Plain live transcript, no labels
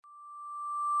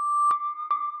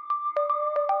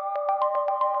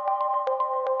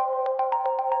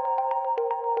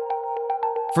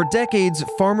For decades,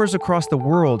 farmers across the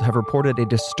world have reported a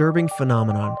disturbing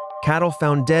phenomenon. Cattle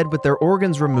found dead with their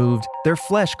organs removed, their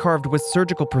flesh carved with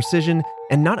surgical precision,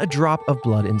 and not a drop of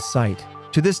blood in sight.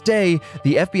 To this day,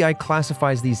 the FBI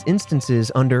classifies these instances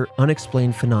under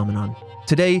unexplained phenomenon.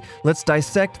 Today, let's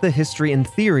dissect the history and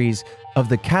theories of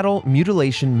the cattle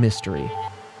mutilation mystery.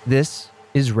 This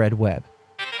is Red Web.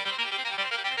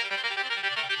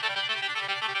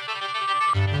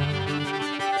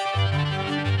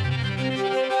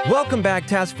 Welcome back,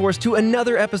 Task Force, to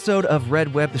another episode of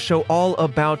Red Web, the show all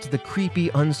about the creepy,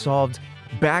 unsolved,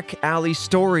 back alley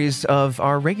stories of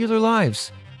our regular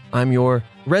lives. I'm your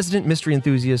resident mystery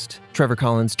enthusiast, Trevor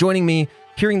Collins, joining me,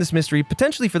 hearing this mystery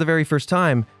potentially for the very first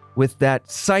time with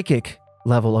that psychic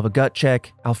level of a gut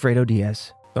check, Alfredo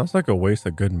Diaz. Sounds like a waste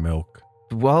of good milk.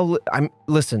 Well,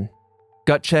 listen,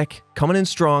 gut check, coming in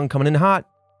strong, coming in hot,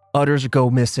 udders go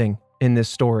missing in this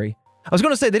story. I was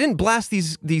going to say, they didn't blast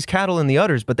these cattle in the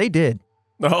udders, but they did.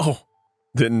 Oh,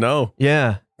 didn't know.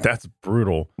 Yeah. That's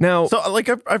brutal. Now, so like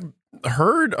I've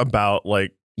heard about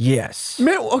like, yes.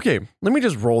 Man, okay, let me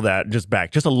just roll that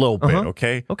back just a little bit,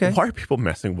 okay? Okay. Why are people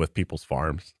messing with people's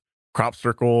farms? Crop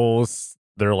circles,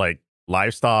 they're like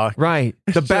livestock. Right.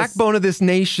 The backbone of this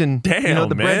nation. Damn,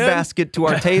 the breadbasket to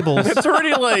our tables. It's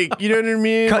already like, you know what I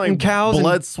mean? Cutting like cows.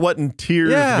 Blood, sweat, and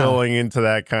tears going into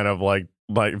that kind of like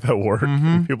the work.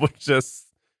 Mm-hmm. People just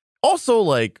also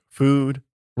like food.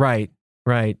 Right.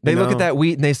 They look at that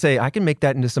wheat and they say, I can make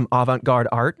that into some avant-garde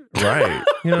art. Right.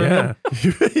 You know what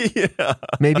I mean? Yeah.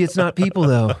 Maybe it's not people,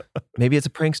 though. Maybe it's a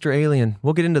prankster alien.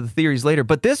 We'll get into the theories later.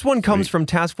 But this one comes from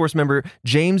Task Force member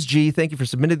James G. Thank you for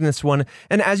submitting this one.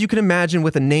 And as you can imagine,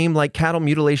 with a name like Cattle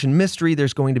Mutilation Mystery,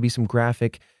 there's going to be some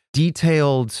graphic,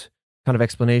 detailed kind of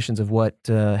explanations of what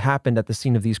happened at the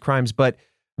scene of these crimes. But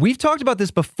we've talked about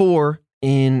this before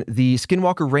in the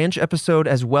Skinwalker Ranch episode,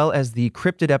 as well as the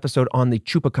cryptid episode on the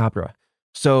Chupacabra.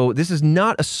 So this is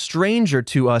not a stranger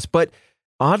to us, but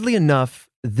oddly enough,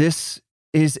 this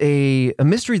is a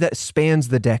mystery that spans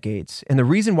the decades. And the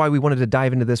reason why we wanted to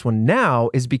dive into this one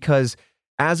now is because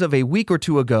as of a week or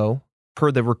two ago,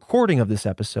 per the recording of this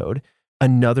episode,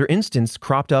 another instance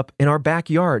cropped up in our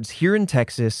backyards here in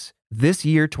Texas this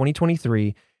year,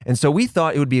 2023. And so we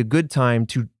thought it would be a good time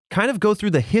to kind of go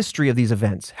through the history of these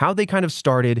events, how they kind of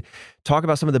started, talk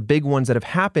about some of the big ones that have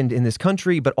happened in this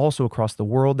country, but also across the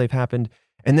world they've happened,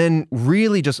 and then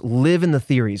really just live in the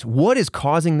theories. What is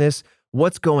causing this?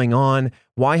 What's going on?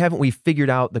 Why haven't we figured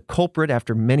out the culprit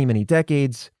after many, many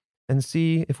decades? And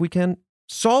see if we can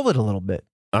solve it a little bit.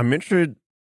 I'm interested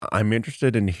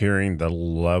in hearing the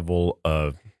level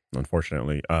of,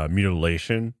 unfortunately,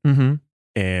 mutilation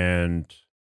and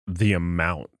the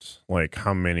amount, like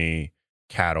how many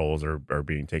cattle are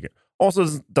being taken. Also,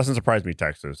 doesn't surprise me,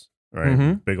 Texas,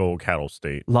 right? Big old cattle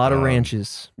state. A lot of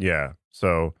ranches. Yeah.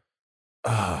 So,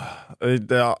 off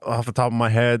the top of my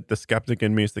head, the skeptic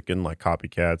in me is thinking like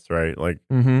copycats, right? Like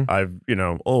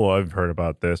I've heard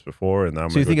about this before, and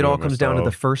so you think it all comes down to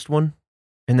the first one,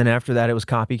 and then after that it was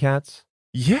copycats?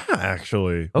 Yeah,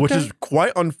 actually, okay. Which is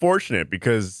quite unfortunate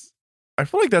because I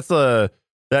feel like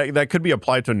that could be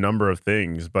applied to a number of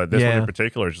things, but this one in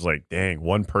particular is just like, dang,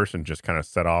 one person just kind of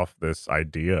set off this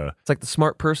idea. It's like the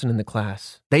smart person in the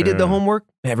class. They did the homework,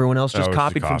 everyone else just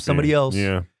copied from somebody else.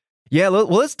 Yeah, well,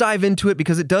 let's dive into it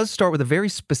because it does start with a very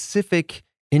specific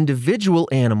individual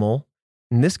animal,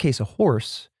 in this case a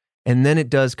horse, and then it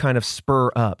does kind of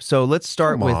spur up. So let's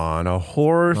start with... Come on, a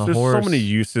horse? There's so many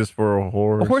uses for a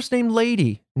horse. A horse named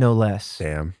Lady, no less.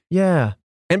 Damn. Yeah.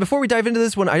 And before we dive into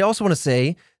this one, I also want to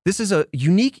say this is a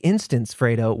unique instance,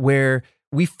 Fredo, where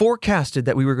we forecasted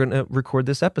that we were going to record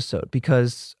this episode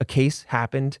because a case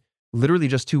happened literally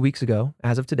just 2 weeks ago,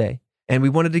 as of today. And we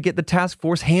wanted to get the task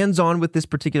force hands-on with this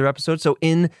particular episode. So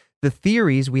in the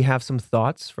theories, we have some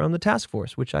thoughts from the task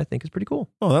force, which I think is pretty cool.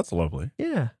 Oh, that's lovely.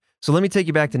 Yeah. So let me take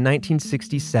you back to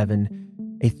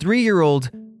 1967. A 3-year-old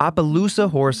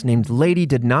Appaloosa horse named Lady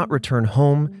did not return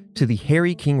home to the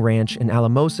Harry King Ranch in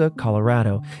Alamosa,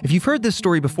 Colorado. If you've heard this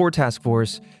story before, Task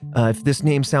Force, if this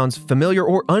name sounds familiar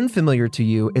or unfamiliar to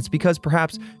you, it's because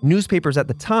perhaps newspapers at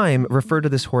the time referred to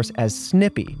this horse as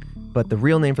Snippy, but the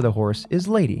real name for the horse is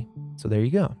Lady. So there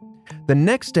you go. The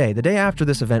next day, the day after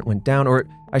this event went down, or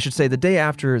I should say the day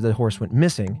after the horse went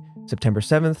missing, September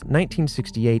 7th,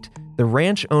 1968, the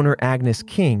ranch owner Agnes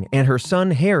King and her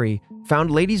son Harry found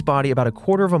Lady's body about a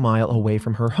quarter of a mile away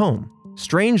from her home.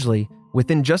 Strangely,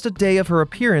 within just a day of her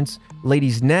appearance,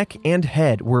 Lady's neck and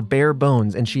head were bare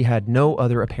bones and she had no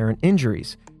other apparent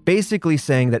injuries, basically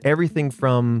saying that everything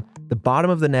from the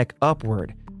bottom of the neck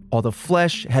upward, all the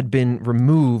flesh had been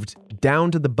removed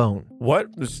down to the bone. What?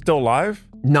 Is still alive?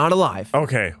 Not alive.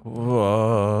 Okay.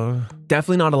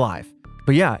 Definitely not alive.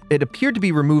 But yeah, it appeared to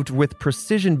be removed with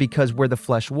precision because where the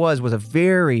flesh was a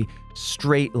very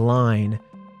straight line.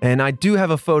 And I do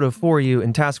have a photo for you.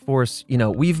 In Task Force,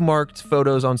 we've marked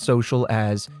photos on social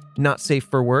as not safe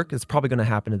for work. It's probably going to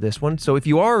happen to this one. So if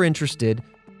you are interested,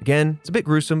 again, it's a bit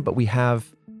gruesome, but we have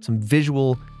some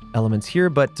visual elements here.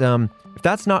 But if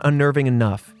that's not unnerving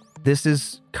enough, this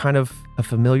is kind of a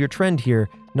familiar trend here.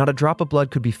 Not a drop of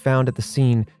blood could be found at the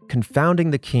scene,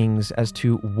 confounding the kings as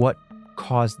to what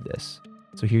caused this.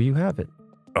 So here you have it.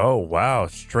 Oh, wow.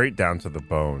 Straight down to the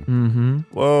bone. Mm-hmm.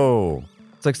 Whoa.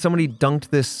 It's like somebody dunked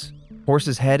this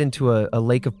horse's head into a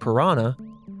lake of piranha.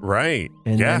 Right.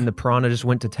 And then the piranha just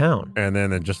went to town. And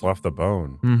then it just left the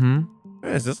bone. Mm-hmm.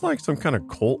 Is this like some kind of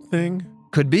cult thing?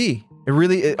 Could be. It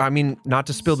really, not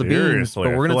to spill the beans,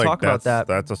 but we're going to talk about that.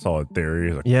 That's a solid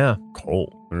theory. Like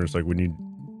cult. And it's like we need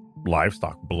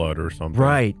livestock blood or something.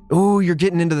 Right. Oh, you're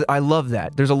getting into I love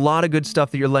that. There's a lot of good stuff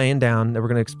that you're laying down that we're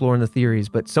going to explore in the theories,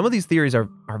 but some of these theories are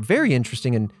very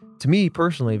interesting and, to me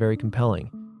personally, very compelling.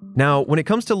 Now, when it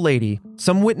comes to Lady,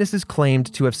 some witnesses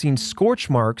claimed to have seen scorch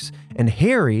marks, and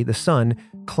Harry, the son,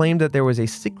 claimed that there was a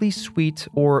sickly sweet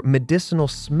or medicinal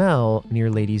smell near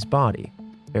Lady's body.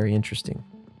 Very interesting.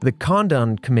 The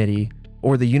Condon Committee,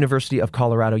 or the University of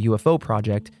Colorado UFO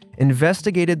Project,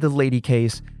 investigated the Lady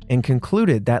case and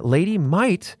concluded that Lady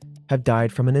might have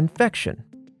died from an infection.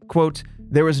 Quote,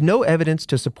 there was no evidence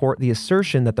to support the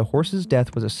assertion that the horse's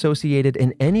death was associated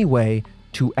in any way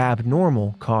to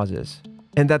abnormal causes,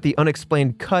 and that the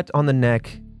unexplained cut on the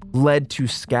neck led to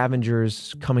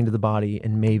scavengers coming to the body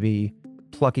and maybe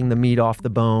plucking the meat off the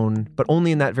bone, but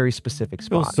only in that very specific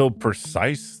spot. Feels so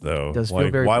precise, though. It does feel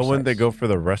very why precise. wouldn't they go for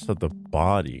the rest of the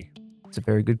body? It's a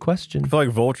very good question. I feel like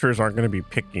vultures aren't going to be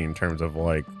picky in terms of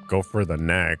go for the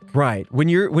neck. Right. When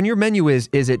your menu is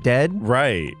it dead?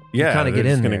 Right. Yeah. Kind of get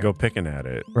in there. Going to go picking at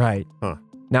it. Right. Huh.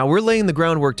 Now we're laying the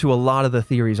groundwork to a lot of the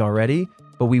theories already,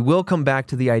 but we will come back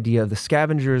to the idea of the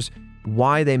scavengers,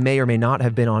 why they may or may not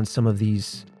have been on some of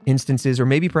these instances, or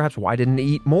maybe perhaps why didn't they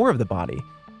eat more of the body?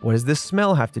 What does this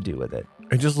smell have to do with it?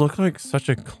 It just looked like such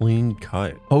a clean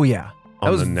cut. Oh yeah.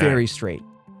 That was the neck. very straight.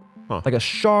 Huh. Like a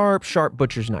sharp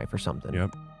butcher's knife or something.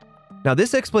 Yep. Now,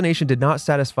 this explanation did not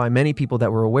satisfy many people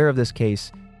that were aware of this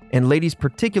case, and Lady's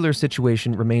particular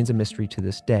situation remains a mystery to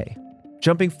this day.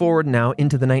 Jumping forward now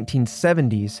into the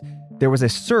 1970s, there was a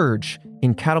surge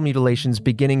in cattle mutilations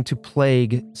beginning to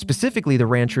plague specifically the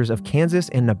ranchers of Kansas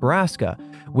and Nebraska,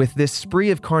 with this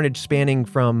spree of carnage spanning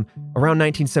from around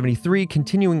 1973,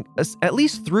 continuing at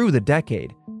least through the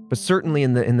decade, but certainly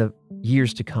in the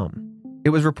years to come. It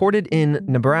was reported in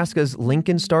Nebraska's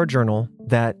Lincoln Star Journal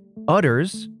that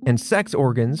udders and sex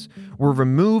organs were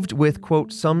removed with,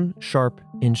 quote, some sharp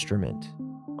instrument.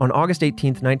 On August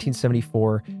 18th,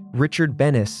 1974, Richard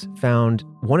Bennis found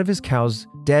one of his cows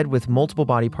dead with multiple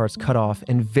body parts cut off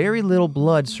and very little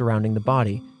blood surrounding the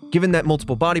body. Given that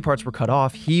multiple body parts were cut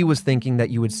off, he was thinking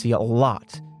that you would see a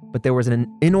lot, but there was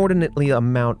an inordinately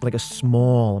amount, like a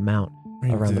small amount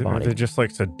around the body. Are they just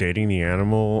sedating the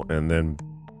animal and then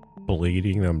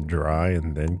bleeding them dry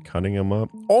and then cutting them up?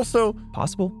 Also,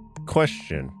 possible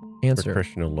question answer for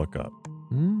Christian to look up.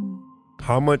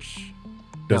 How much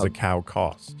does a cow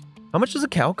cost? How much does a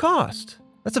cow cost?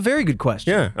 That's a very good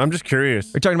question. Yeah, I'm just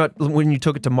curious. Are you talking about when you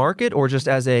took it to market, or just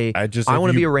as I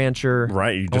want to be a rancher?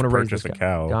 Right, you just purchased a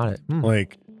cow. Got it.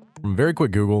 From very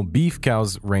quick Google, beef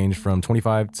cows range from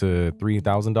 $2,500 to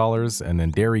 $3,000, and then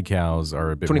dairy cows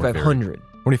are a bit more $2,500.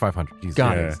 $2,500.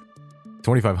 Got it.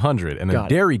 $2,500, and then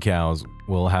dairy cows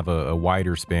will have a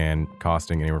wider span,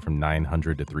 costing anywhere from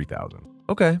 $900 to $3,000.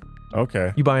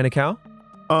 Okay. You buying a cow?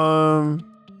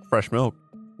 Fresh milk.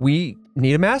 We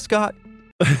need a mascot.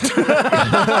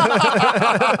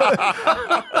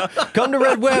 Come to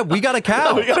Red Web. We got a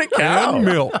cow. We got a cow. And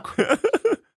milk.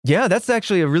 Yeah, that's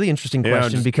actually a really interesting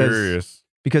question I'm curious.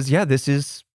 because this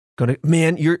is gonna,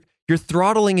 man, you're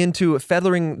throttling into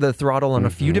feathering the throttle on a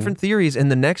few different theories,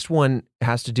 and the next one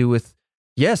has to do with,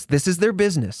 yes, this is their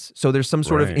business. So there's some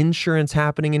sort of insurance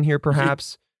happening in here,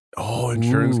 perhaps. Oh,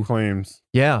 insurance claims.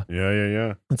 Yeah.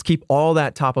 Yeah. Let's keep all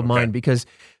that top of mind, because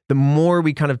the more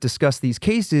we kind of discuss these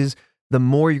cases, the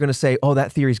more you're going to say, oh,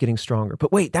 that theory is getting stronger.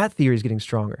 But wait, that theory is getting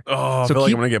stronger. Oh, I feel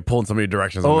like I'm going to get pulled in so many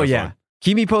directions on this one.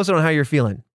 Keep me posted on how you're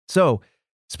feeling. So,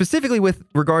 specifically with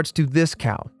regards to this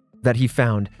cow that he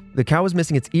found, the cow was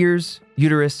missing its ears,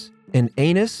 uterus, and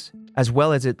anus, as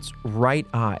well as its right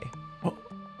eye. Oh,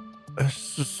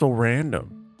 that's just so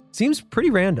random. Seems pretty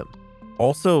random.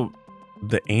 Also,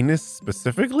 the anus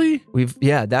specifically?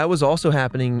 That was also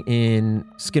happening in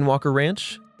Skinwalker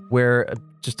Ranch, where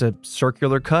just a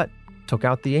circular cut took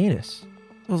out the anus.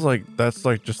 was like, that's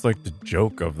like just like the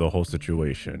joke of the whole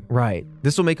situation. Right.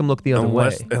 This will make them look the other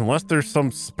way. Unless there's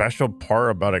some special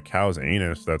part about a cow's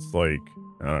anus that's like,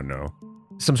 I don't know.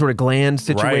 Some sort of gland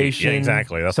situation. Right. Yeah,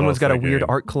 exactly. That's Someone's got a weird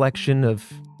art collection of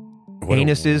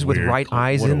anuses with right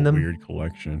eyes in them. Weird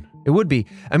collection. It would be.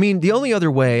 I mean, the only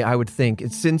other way I would think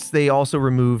is, since they also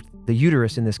removed the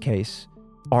uterus in this case,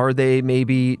 are they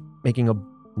maybe making a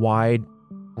wide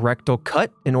rectal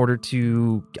cut in order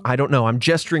to, I don't know, I'm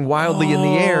gesturing wildly in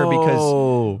the air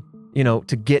because,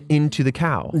 to get into the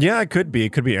cow. Yeah, it could be.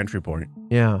 It could be entry point.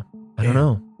 Yeah. I don't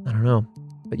know.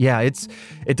 But yeah, it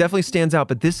definitely stands out.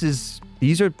 But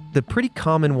these are the pretty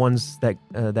common ones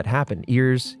that happen.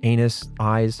 Ears, anus,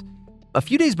 eyes. A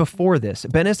few days before this,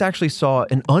 Bennis actually saw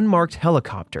an unmarked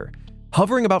helicopter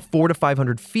hovering about 400 to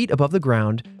 500 feet above the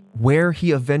ground, where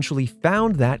he eventually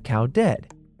found that cow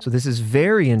dead. So this is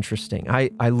very interesting. I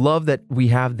love that we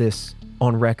have this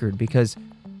on record, because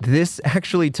this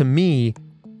actually, to me,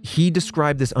 he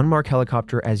described this unmarked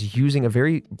helicopter as using a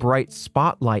very bright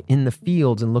spotlight in the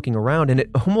fields and looking around, and it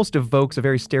almost evokes a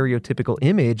very stereotypical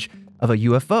image of a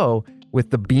UFO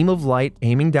with the beam of light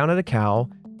aiming down at a cow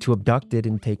to abduct it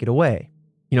and take it away.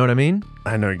 You know what I mean?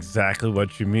 I know exactly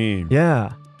what you mean.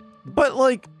 Yeah. But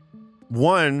like,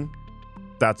 one,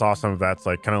 that's awesome. That's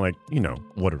like kind of like,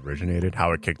 what originated,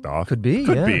 how it kicked off. Could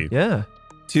be. Yeah.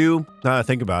 Two, now that I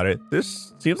think about it,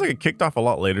 this seems like it kicked off a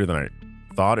lot later than I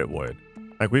thought it would.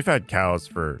 Like, we've had cows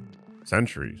for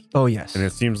centuries. Oh, yes. And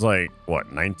it seems like,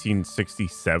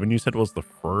 1967 you said was the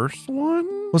first one?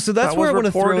 Well, so that's where I want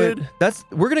to throw it.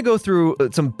 We're going to go through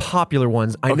some popular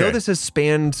ones. I know this has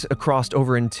spanned across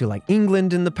over into like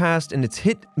England in the past, and it's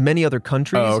hit many other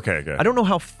countries. Oh, okay. I don't know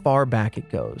how far back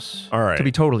it goes. All right. To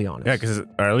be totally honest. Yeah, because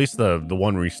at least the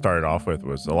one we started off with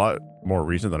was a lot more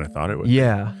recent than I thought it would.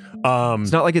 Yeah.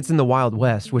 It's not like it's in the Wild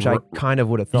West, which I kind of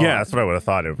would have thought. Yeah, that's what I would have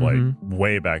thought of, like,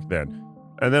 way back then.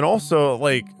 And then also,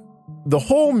 like, the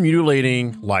whole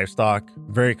mutilating livestock,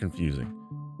 very confusing.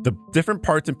 The different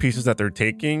parts and pieces that they're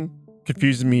taking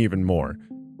confuses me even more.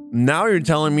 Now you're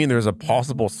telling me there's a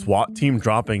possible SWAT team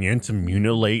dropping in to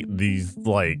mutilate these,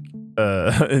 like,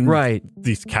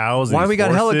 these cows. Why these we got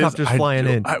horses? helicopters flying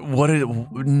in?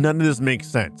 None of this makes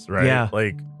sense, right? Yeah.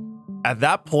 Like, at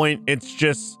that point, it's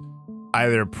just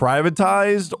either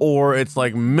privatized or it's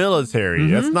like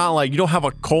military. It's not like you don't have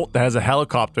a cult that has a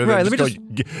helicopter. Right, let me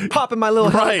just hop in my little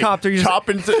helicopter. Hop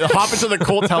into the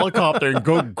Colt's helicopter and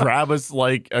go grab us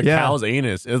like a cow's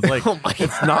anus. It's like,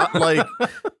 it's not like,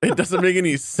 it doesn't make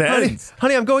any sense.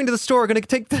 Honey, I'm going to the store. Going to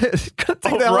take the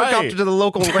helicopter to the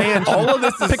local ranch. All of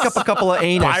this is pick up a couple of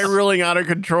anus. spiraling out of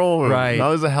control. Right. Now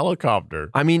there's a helicopter.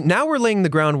 I mean, now we're laying the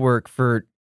groundwork for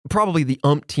probably the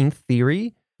umpteenth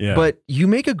theory. Yeah. But you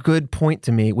make a good point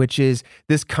to me, which is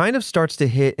this kind of starts to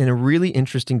hit in a really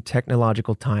interesting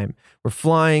technological time. We're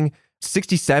flying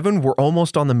 67. We're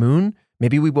almost on the moon.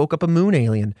 Maybe we woke up a moon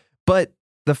alien. But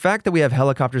the fact that we have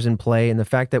helicopters in play and the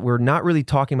fact that we're not really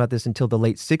talking about this until the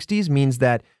late 60s means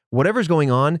that whatever's going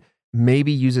on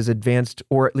maybe uses advanced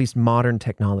or at least modern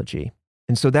technology.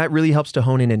 And so that really helps to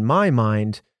hone in my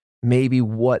mind, maybe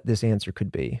what this answer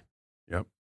could be. Yep.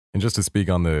 And just to speak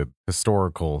on the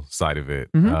historical side of it,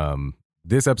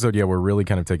 this episode, we're really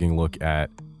kind of taking a look at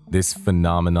this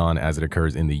phenomenon as it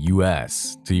occurs in the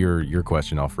U.S. To your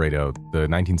question, Alfredo, the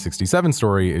 1967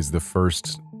 story is the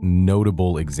first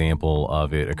notable example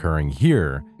of it occurring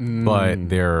here, but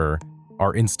there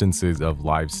are instances of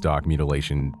livestock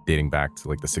mutilation dating back to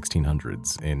like the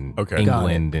 1600s in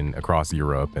England and across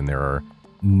Europe, and there are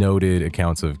noted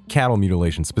accounts of cattle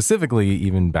mutilation specifically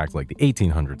even back to like the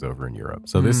 1800s over in Europe.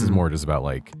 So this is more just about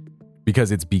like, because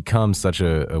it's become such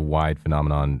a wide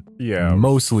phenomenon,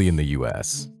 mostly in the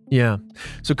US. Yeah.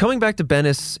 So coming back to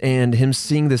Bennis and him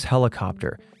seeing this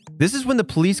helicopter, this is when the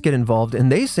police get involved,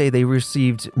 and they say they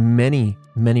received many,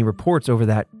 many reports over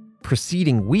that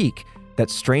preceding week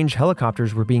that strange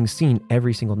helicopters were being seen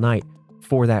every single night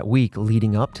for that week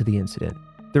leading up to the incident.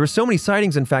 There were so many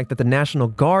sightings, in fact, that the National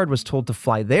Guard was told to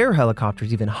fly their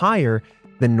helicopters even higher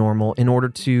than normal in order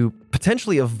to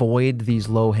potentially avoid these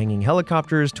low-hanging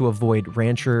helicopters, to avoid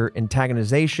rancher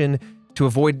antagonization, to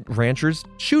avoid ranchers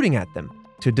shooting at them,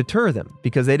 to deter them,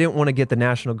 because they didn't want to get the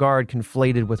National Guard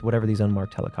conflated with whatever these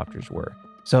unmarked helicopters were.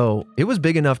 So it was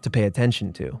big enough to pay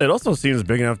attention to. It also seems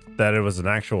big enough that it was an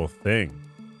actual thing.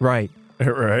 Right.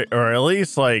 Right. Or at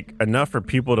least like enough for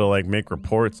people to like make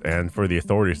reports and for the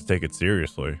authorities to take it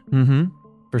seriously.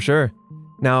 For sure.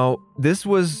 Now, this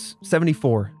was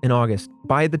 74 in August.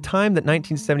 By the time that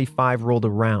 1975 rolled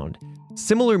around,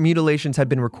 Similar mutilations had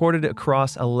been recorded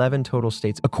across 11 total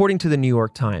states, according to the New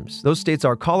York Times. Those states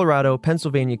are Colorado,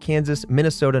 Pennsylvania, Kansas,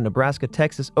 Minnesota, Nebraska,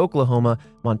 Texas, Oklahoma,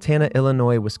 Montana,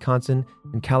 Illinois, Wisconsin,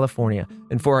 and California.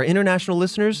 And for our international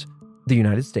listeners, the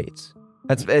United States.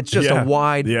 It's just a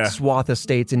wide swath of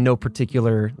states in no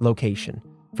particular location,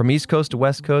 from East Coast to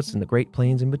West Coast and the Great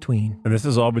Plains in between. And this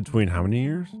is all between how many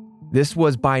years? This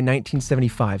was by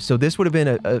 1975. So this would have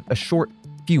been a short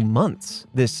few months,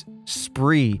 this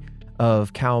spree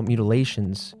of cow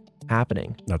mutilations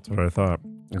happening. That's what I thought.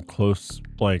 A close,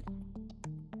 like,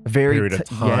 very period of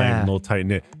time, a little tight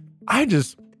knit. I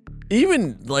just,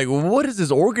 even, like, what is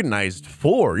this organized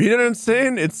for? You know what I'm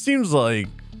saying? It seems like,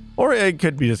 or it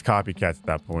could be just copycats at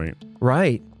that point.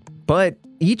 Right. But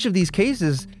each of these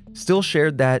cases still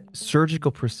shared that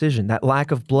surgical precision, that lack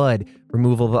of blood,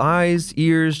 removal of eyes,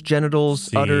 ears,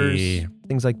 genitals, udders,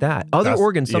 things like that. Other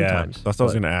organs sometimes. Yeah, that's what I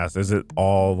was going to ask. Is it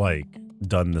all, like,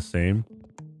 done the same?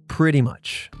 Pretty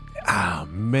much. Oh,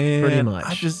 man. Pretty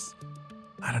much.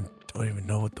 I don't even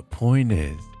know what the point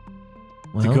is.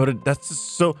 Well, To go to,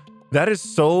 that is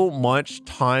so much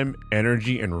time,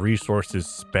 energy, and resources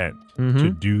spent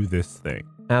to do this thing.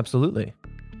 Absolutely.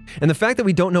 And the fact that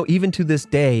we don't know even to this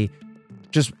day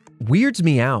just weirds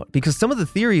me out, because some of the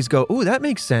theories go, ooh, that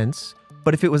makes sense.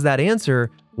 But if it was that answer,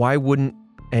 why wouldn't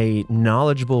a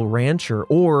knowledgeable rancher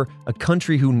or a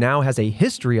country who now has a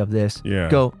history of this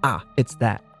go, it's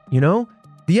that, you know?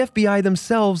 The FBI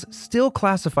themselves still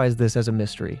classifies this as a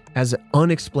mystery, as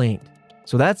unexplained.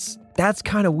 So that's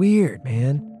kind of weird,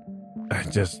 man.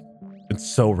 It's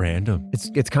so random.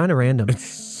 It's kind of random. It's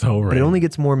so random. But it only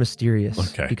gets more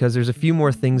mysterious because there's a few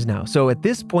more things now. So at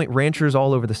this point, ranchers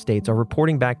all over the states are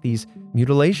reporting back these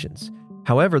mutilations.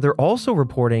 However, they're also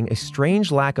reporting a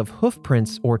strange lack of hoof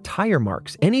prints or tire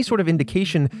marks, any sort of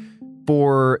indication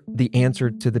for the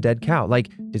answer to the dead cow. Like,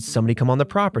 did somebody come on the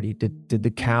property? Did the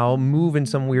cow move in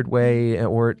some weird way?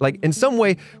 Or like in some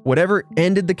way, whatever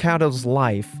ended the cow's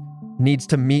life needs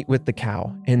to meet with the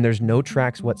cow. And there's no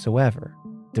tracks whatsoever.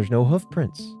 There's no hoof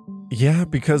prints. Yeah,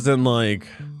 because then, like,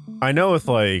 I know with,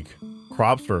 like,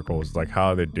 crop circles, like,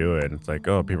 how they do it, it's like,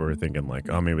 oh, people are thinking, like,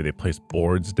 oh, maybe they place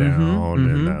boards down,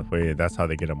 and that way, that's how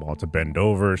they get them all to bend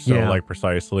over. So, like,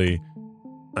 precisely,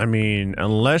 I mean,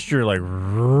 unless you're, like,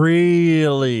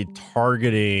 really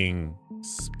targeting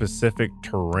specific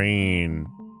terrain,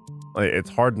 like, it's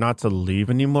hard not to leave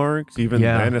any marks. Even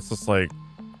then, it's just like,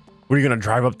 what, are you going to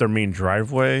drive up their main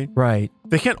driveway? Right.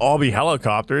 They can't all be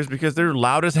helicopters because they're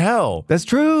loud as hell. That's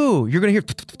true. You're going to hear...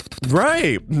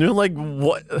 Right. And you're like,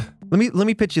 what? Let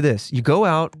me pitch you this. You go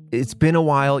out, it's been a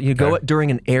while, you go out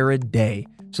during an arid day.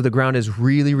 So the ground is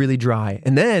really, really dry.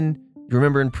 And then, you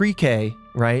remember in pre-K,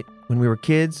 right? When we were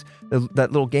kids,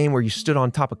 that little game where you stood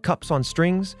on top of cups on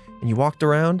strings and you walked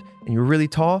around and you were really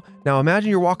tall. Now imagine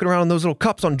you're walking around on those little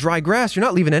cups on dry grass. You're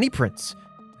not leaving any prints.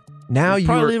 Now you're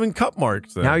probably leaving cup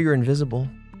marks then. Now you're invisible.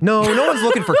 No one's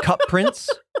looking for cup prints.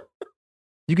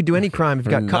 You could do any crime if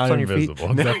you've got cups on your feet.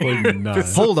 Definitely not.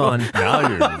 Hold on. Now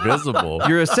you're invisible.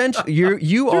 You're essentially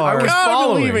you are. I was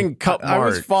following cup marks. I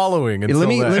was following.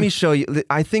 Let me show you.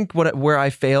 I think where I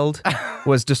failed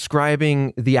was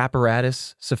describing the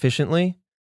apparatus sufficiently.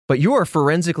 But you are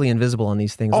forensically invisible on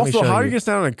these things. Also, how are you going to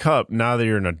stand on a cup now that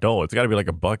you're an adult? It's got to be like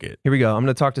a bucket. Here we go. I'm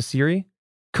going to talk to Siri.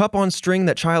 Cup on string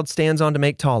that child stands on to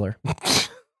make taller.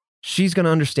 She's going to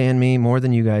understand me more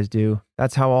than you guys do.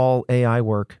 That's how all AI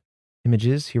work.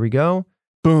 Images, here we go.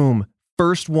 Boom.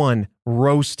 First one,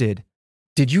 roasted.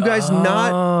 Did you guys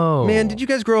not? Man, did you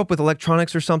guys grow up with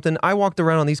electronics or something? I walked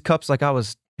around on these cups like I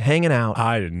was hanging out.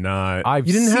 I did not.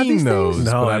 You didn't have these those, things?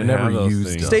 but I've never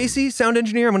used them. Stacy, sound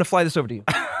engineer, I'm going to fly this over to you.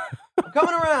 I'm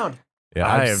coming around.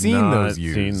 Yeah, I've seen those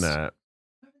used. Seen that.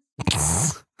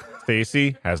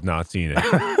 Stacy has not seen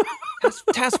it.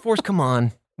 Task Force, come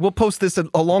on. We'll post this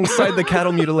alongside the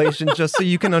cattle mutilation just so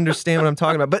you can understand what I'm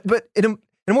talking about. But in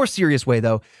a more serious way,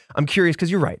 though, I'm curious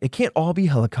because you're right. It can't all be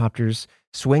helicopters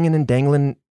swinging and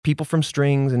dangling people from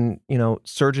strings and,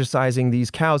 surgicizing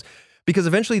these cows, because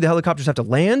eventually the helicopters have to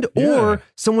land or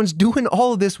someone's doing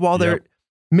all of this while they're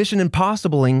Mission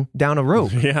Impossibling down a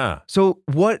rope. Yeah. So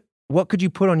what could you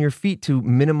put on your feet to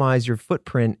minimize your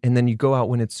footprint, and then you go out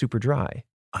when it's super dry?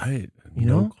 I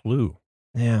no clue.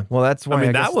 Yeah. Well, that's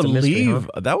why that would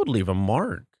leave a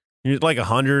mark. You're like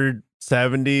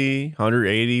 170,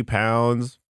 180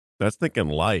 pounds. That's thinking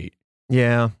light.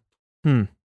 Yeah.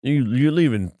 You're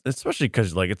leaving, especially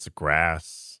because like it's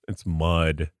grass, it's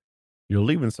mud. You're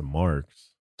leaving some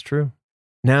marks. It's true.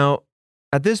 Now,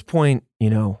 at this point,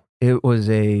 it was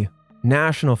a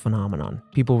national phenomenon.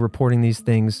 People reporting these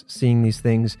things, seeing these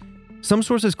things. Some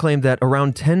sources claim that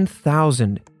around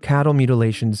 10,000 cattle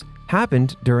mutilations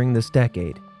happened during this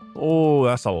decade. Oh,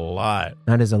 that's a lot.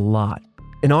 That is a lot.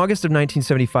 In August of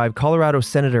 1975, Colorado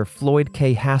Senator Floyd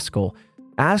K. Haskell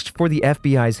asked for the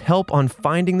FBI's help on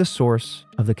finding the source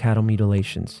of the cattle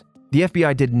mutilations. The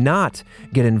FBI did not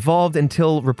get involved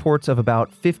until reports of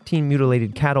about 15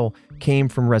 mutilated cattle came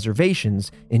from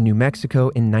reservations in New Mexico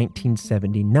in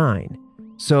 1979.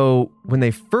 So when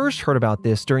they first heard about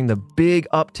this during the big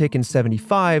uptick in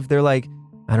 75, they're like,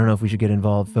 I don't know if we should get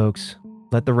involved, folks.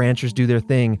 Let the ranchers do their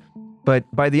thing. But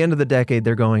by the end of the decade,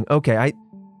 they're going, okay,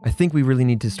 I think we really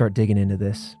need to start digging into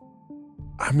this.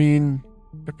 I mean,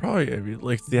 they're probably,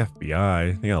 like, it's the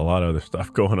FBI. They got a lot of other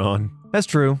stuff going on. That's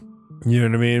true. You know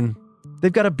what I mean?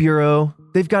 They've got a bureau.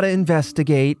 They've got to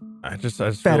investigate I just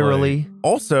feel federally. like,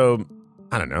 also,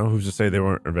 I don't know, who's to say they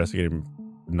weren't investigating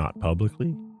not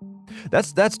publicly?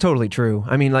 That's totally true.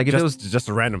 I mean, like if it was just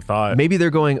a random thought. maybe they're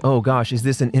going, oh gosh, is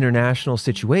this an international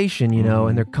situation, you know,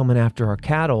 and they're coming after our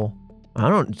cattle. I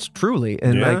don't, it's truly.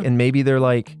 And Yeah. like, and maybe they're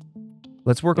like,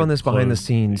 let's work on this behind the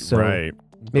scenes. So right.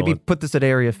 maybe put this at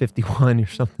Area 51 or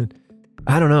something.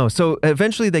 I don't know. So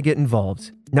eventually they get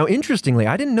involved. Now, interestingly,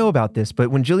 I didn't know about this, but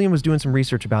when Jillian was doing some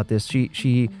research about this,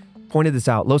 she pointed this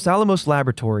out. Los Alamos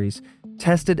Laboratories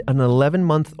tested an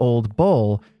 11-month-old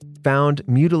bull found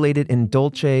mutilated in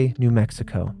Dulce, New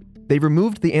Mexico. They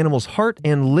removed the animal's heart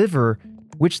and liver,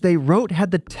 which they wrote had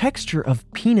the texture of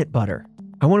peanut butter.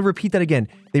 I want to repeat that again.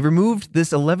 They removed this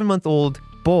 11-month-old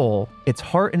bull, its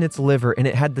heart and its liver, and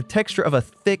it had the texture of a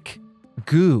thick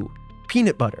goo,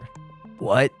 peanut butter.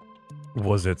 What?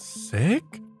 Was it sick?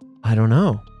 I don't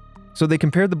know. So they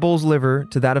compared the bull's liver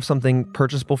to that of something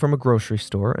purchasable from a grocery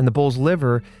store, and the bull's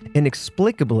liver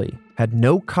inexplicably had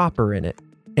no copper in it,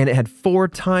 and it had 4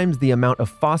 times the amount of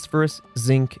phosphorus,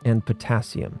 zinc, and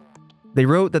potassium. They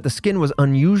wrote that the skin was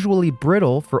unusually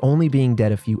brittle for only being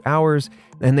dead a few hours,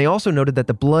 and they also noted that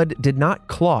the blood did not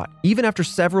clot. Even after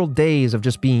several days of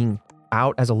just being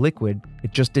out as a liquid,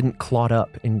 it just didn't clot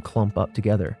up and clump up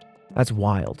together. That's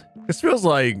wild. This feels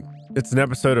like it's an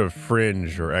episode of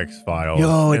Fringe or X-Files.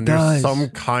 Yo, it and does. There's some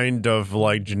kind of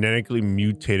like genetically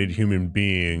mutated human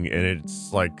being, and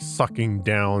it's like sucking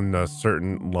down a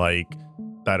certain like,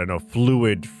 I don't know,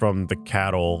 fluid from the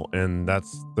cattle, and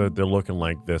they're looking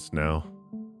like this now.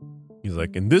 He's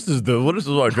like, and this is what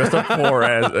I dressed up for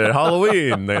at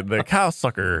Halloween, the cow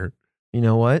sucker. You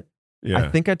know what? Yeah. I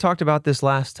think I talked about this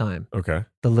last time. Okay.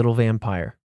 The Little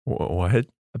Vampire. What?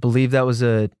 I believe that was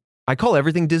I call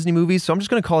everything Disney movies, so I'm just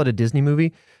going to call it a Disney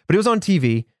movie. But it was on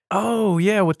TV. Oh,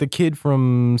 yeah, with the kid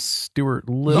from Stuart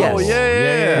Little. Yes. Oh,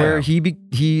 yeah. Where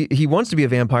he wants to be a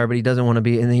vampire, but he doesn't want to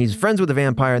be. And then he's friends with a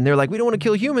vampire, and they're like, we don't want to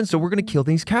kill humans, so we're going to kill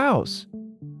these cows.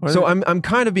 So I'm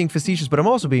kind of being facetious, but I'm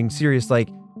also being serious. Like,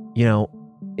 you know,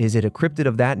 is it a cryptid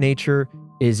of that nature?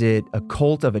 Is it a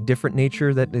cult of a different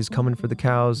nature that is coming for the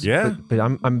cows? Yeah. But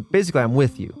I'm basically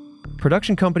with you.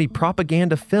 Production company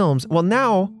Propaganda Films. Well,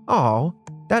 now,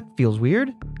 that feels weird.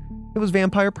 It was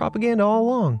vampire propaganda all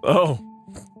along. Oh.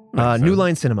 New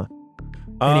Line Cinema.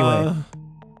 Anyway,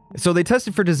 so they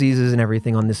tested for diseases and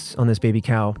everything on this baby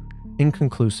cow.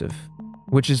 Inconclusive,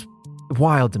 which is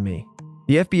wild to me.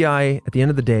 The FBI, at the end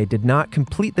of the day, did not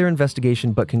complete their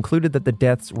investigation, but concluded that the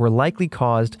deaths were likely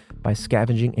caused by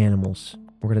scavenging animals.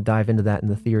 We're going to dive into that in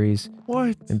the theories.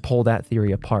 What? And pull that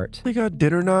theory apart. They got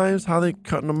dinner knives? How they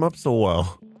cutting them up so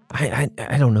well? I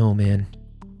don't know, man.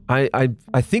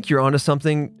 I think you're onto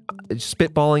something.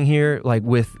 Spitballing here, like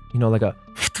with, you know, like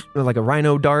a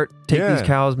rhino dart. Take these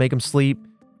cows, make them sleep,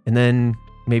 and then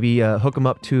maybe hook them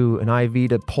up to an IV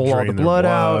to pull all the blood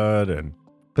out.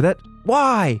 But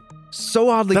why? So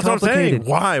oddly complicated. That's what I'm saying.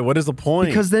 Why? What is the point?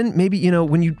 Because then maybe, you know,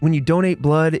 when you donate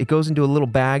blood, it goes into a little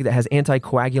bag that has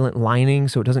anticoagulant lining,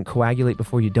 so it doesn't coagulate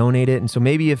before you donate it. And so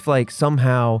maybe if like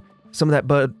somehow some of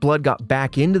that blood got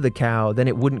back into the cow, then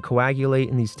it wouldn't coagulate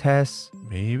in these tests.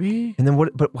 Maybe. And then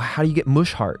but how do you get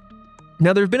mush heart?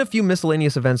 Now, there have been a few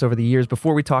miscellaneous events over the years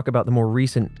before we talk about the more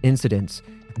recent incidents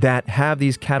that have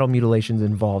these cattle mutilations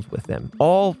involved with them.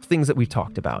 All things that we've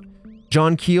talked about.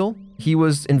 John Keel, he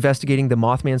was investigating the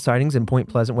Mothman sightings in Point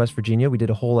Pleasant, West Virginia. We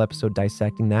did a whole episode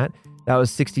dissecting that. That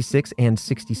was 66 and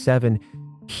 67.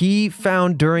 He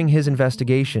found during his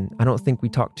investigation, I don't think we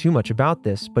talked too much about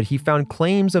this, but he found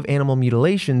claims of animal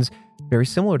mutilations very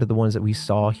similar to the ones that we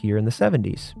saw here in the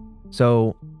 70s.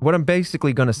 So what I'm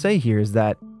basically going to say here is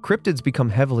that cryptids become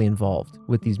heavily involved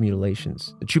with these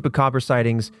mutilations. The chupacabra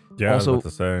sightings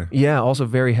also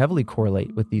very heavily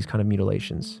correlate with these kind of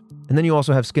mutilations. And then you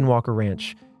also have Skinwalker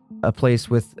Ranch, a place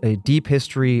with a deep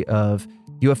history of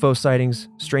UFO sightings,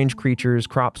 strange creatures,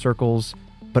 crop circles,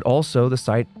 but also the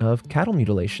site of cattle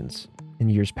mutilations. in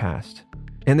years past.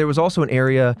 And there was also an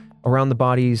area around the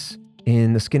bodies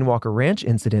in the Skinwalker Ranch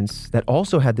incidents that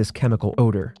also had this chemical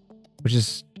odor, which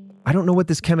is, I don't know what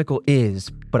this chemical is,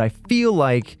 but I feel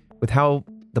like with how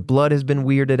the blood has been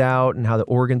weirded out and how the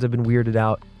organs have been weirded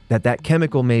out, that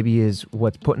chemical maybe is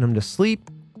what's putting them to sleep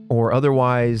or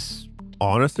otherwise.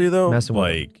 Honestly, though, messing with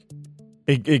like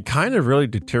it kind of really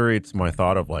deteriorates my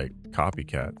thought of like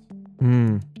copycats,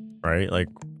 right? Like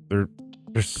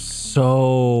there's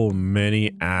so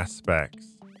many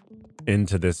aspects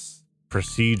into this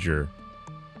procedure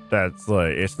that's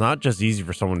like it's not just easy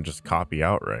for someone to just copy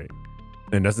outright.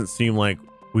 It doesn't seem like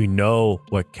we know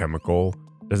what chemical.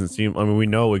 We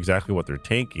know exactly what they're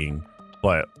taking,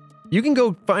 but you can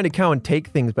go find a cow and take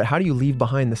things, but how do you leave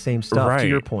behind the same stuff? right, To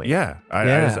your point,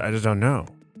 I just don't know.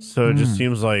 So it just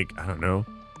seems like, I don't know,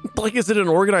 like, is it an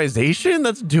organization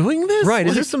that's doing this? Right?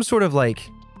 Like, is this some sort of like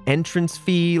entrance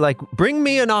fee? Like, bring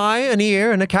me an eye, an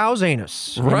ear, and a cow's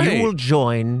anus, right? And you will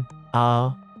join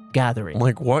our gathering.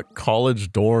 Like, what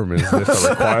college dorm is this a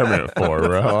requirement for,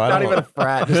 bro? Not even a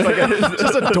frat, just like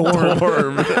just a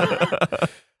dorm.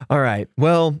 All right.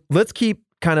 Well, let's keep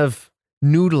kind of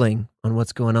noodling on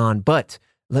what's going on, but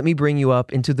let me bring you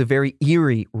up into the very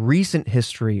eerie recent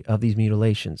history of these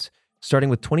mutilations, starting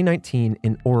with 2019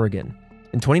 in Oregon.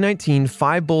 In 2019,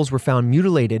 5 bulls were found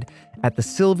mutilated at the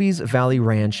Silvies Valley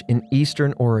Ranch in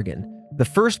eastern Oregon. The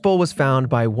first bull was found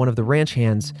by one of the ranch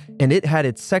hands, and it had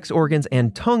its sex organs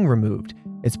and tongue removed.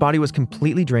 Its body was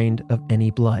completely drained of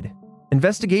any blood.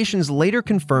 Investigations later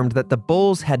confirmed that the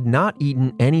bulls had not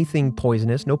eaten anything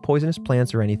poisonous, no poisonous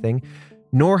plants or anything,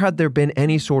 nor had there been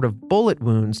any sort of bullet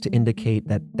wounds to indicate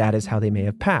that that is how they may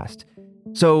have passed.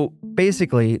 So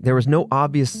basically, there was no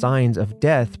obvious signs of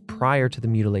death prior to the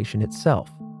mutilation itself.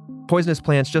 Poisonous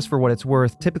plants, just for what it's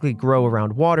worth, typically grow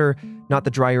around water, not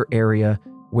the drier area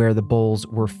where the bulls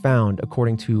were found,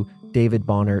 according to David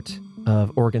Bonnert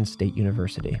of Oregon State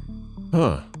University.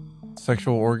 Huh.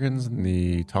 Sexual organs in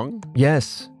the tongue?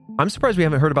 Yes. I'm surprised we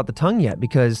haven't heard about the tongue yet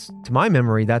because, to my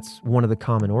memory, that's one of the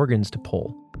common organs to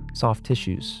pull. Soft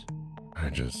tissues.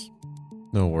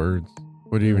 No words.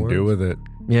 What do you even do with it?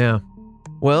 Yeah.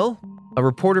 Well, a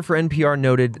reporter for NPR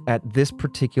noted at this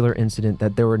particular incident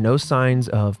that there were no signs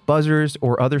of buzzers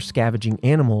or other scavenging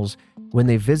animals when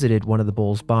they visited one of the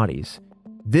bulls' bodies.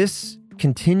 This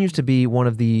continues to be one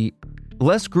of the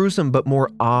less gruesome but more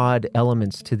odd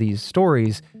elements to these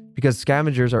stories because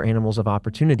scavengers are animals of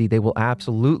opportunity. They will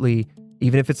absolutely,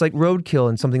 even if it's like roadkill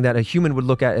and something that a human would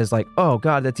look at as like, oh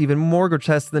God, that's even more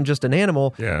grotesque than just an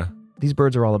animal. Yeah. These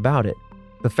birds are all about it.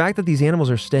 The fact that these animals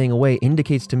are staying away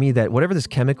indicates to me that whatever this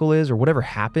chemical is or whatever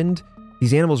happened,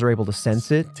 these animals are able to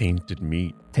sense it. Tainted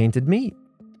meat. Tainted meat.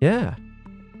 Yeah.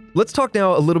 Let's talk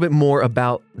now a little bit more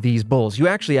about these bulls. You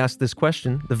actually asked this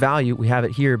question, the value, we have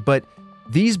it here, but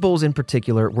these bulls in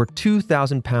particular were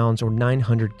 2,000 pounds or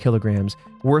 900 kilograms,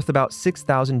 worth about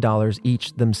 $6,000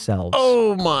 each themselves.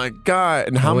 Oh my God.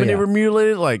 And how many yeah. were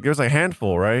mutilated? Like, there's a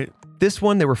handful, right? This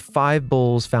one, there were 5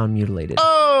 bulls found mutilated.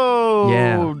 Oh,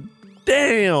 yeah.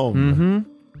 Damn. Mm-hmm.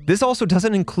 This also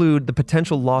doesn't include the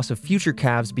potential loss of future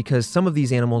calves because some of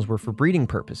these animals were for breeding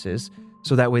purposes,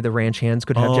 so that way the ranch hands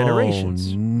could have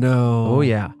generations. No. Oh,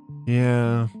 yeah.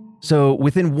 Yeah. So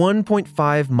within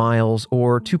 1.5 miles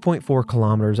or 2.4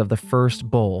 kilometers of the first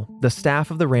bull, the staff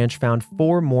of the ranch found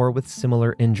 4 more with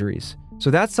similar injuries.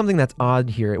 So that's something that's odd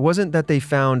here. It wasn't that they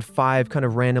found 5 kind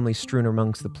of randomly strewn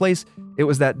amongst the place. It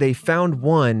was that they found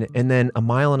one and then a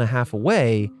mile and a half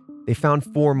away, they found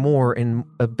 4 more in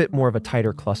a bit more of a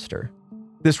tighter cluster.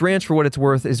 This ranch, for what it's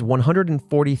worth, is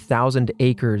 140,000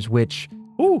 acres, which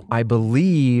I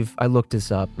believe, I looked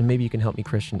this up, and maybe you can help me,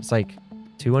 Christian. It's like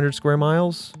 200 square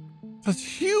miles. That's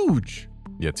huge.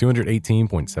 Yeah,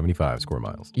 218.75 square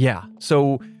miles. Yeah.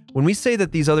 So when we say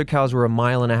that these other cows were a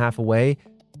mile and a half away,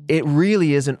 it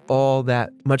really isn't all that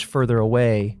much further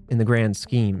away in the grand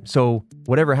scheme. So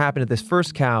whatever happened to this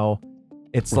first cow,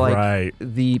 it's like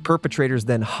the perpetrators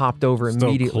then hopped over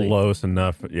immediately. Close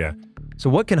enough. Yeah. So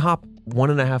what can hop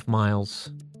 1.5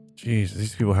 miles? Jeez,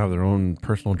 these people have their own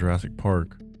personal Jurassic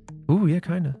Park. Ooh, yeah,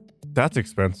 kind of. That's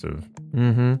expensive.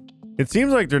 Mm-hmm. It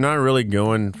seems like they're not really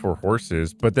going for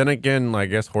horses, but then again, I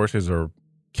guess horses are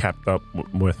kept up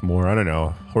with more. I don't know.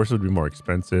 Horses would be more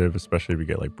expensive, especially if you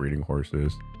get like breeding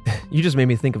horses. You just made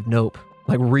me think of Nope,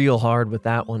 like real hard with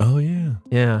that one. Oh, yeah.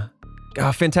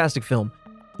 Yeah. Fantastic film.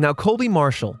 Now, Colby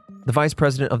Marshall, the vice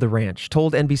president of the ranch,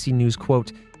 told NBC News,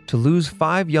 quote, to lose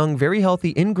 5 young, very healthy,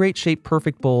 in great shape,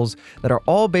 perfect bulls that are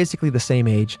all basically the same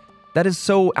age, that is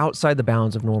so outside the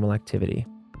bounds of normal activity.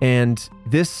 And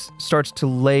this starts to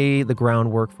lay the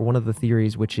groundwork for one of the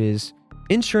theories, which is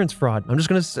insurance fraud. I'm just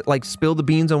going to like spill the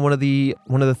beans on one of the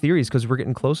theories because we're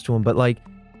getting close to them. But like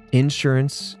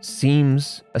insurance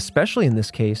seems, especially in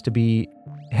this case, to be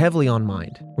heavily on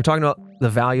mind. We're talking about the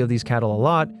value of these cattle a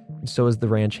lot, and so is the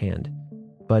ranch hand.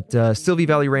 But Sylvie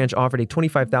Valley Ranch offered a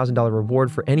 $25,000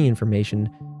 reward for any information,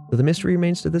 though the mystery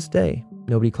remains to this day.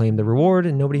 Nobody claimed the reward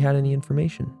and nobody had any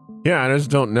information. Yeah, I just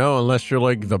don't know unless you're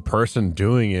like the person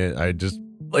doing it. I just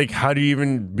like, how do you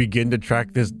even begin to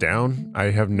track this down? I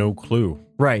have no clue.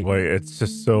 Right. Like, it's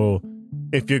just so,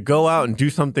 if you go out and do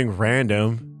something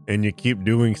random and you keep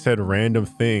doing said random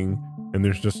thing and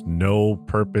there's just no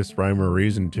purpose, rhyme, or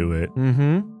reason to it,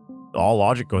 all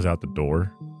logic goes out the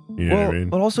door. You know what I mean?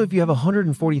 But also if you have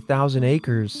 140,000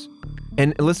 acres,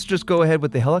 and let's just go ahead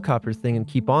with the helicopter thing and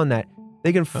keep on that,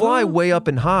 they can fly way up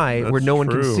and high where no one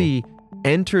can see,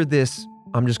 enter this,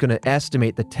 I'm just going to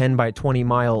estimate the 10 by 20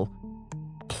 mile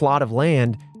plot of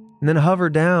land, and then hover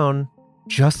down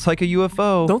just like a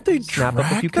UFO. Don't they snap track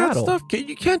up a few that cattle? stuff?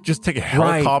 You can't just take a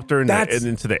helicopter and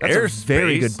into the airspace. That's a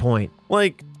very good point.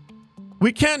 Like,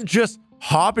 we can't just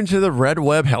hop into the Red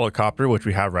Web helicopter, which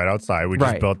we have right outside. We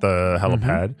just built the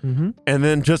helipad, and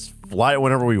then just fly it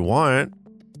whenever we want.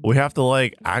 We have to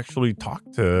like actually talk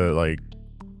to like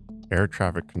air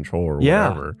traffic control or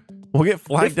whatever. We'll get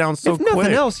flagged down so quick. If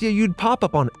nothing else, you'd pop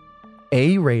up on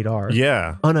a radar.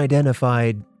 Yeah.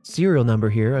 Unidentified serial number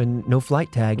here and no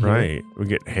flight tag here. Right. We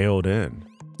get hailed in.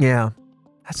 Yeah.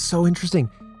 That's so interesting.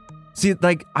 See,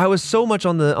 like I was so much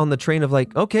on the train of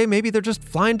like, okay, maybe they're just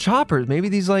flying choppers. Maybe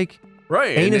these like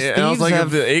anus thieves I was like, have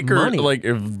if the acre, money. like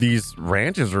if these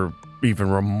ranches are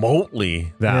even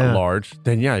remotely that large,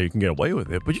 then yeah, you can get away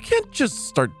with it. But you can't just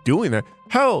start doing that.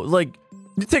 How, like,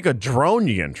 you take a drone,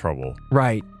 you get in trouble.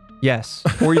 Right. Yes.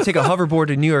 Or you take a hoverboard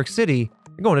to New York City,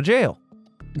 you're going to jail.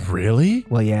 Really?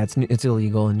 Well, yeah, it's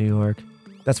illegal in New York.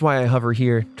 That's why I hover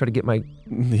here, try to get my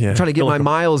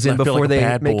miles in before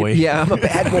they make it. Yeah, I'm a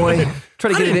bad boy.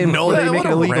 Try to get it in before they make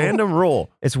it illegal. Random rule.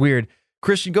 It's weird.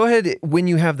 Christian, go ahead when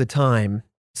you have the time.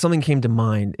 Something came to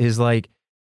mind is like,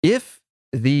 if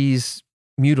these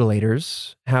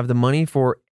mutilators have the money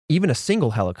for even a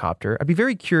single helicopter, I'd be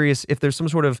very curious if there's some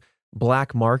sort of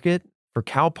black market for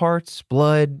cow parts,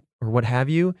 blood, or what have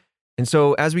you. And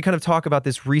so as we kind of talk about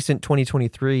this recent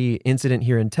 2023 incident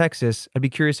here in Texas, I'd be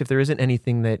curious if there isn't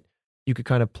anything that you could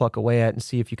kind of pluck away at and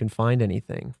see if you can find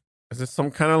anything. Is this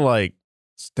some kind of like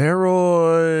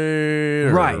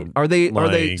steroid? Right. Are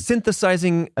they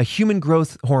synthesizing a human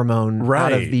growth hormone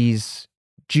out of these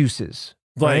juices?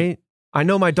 Right. I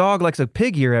know my dog likes a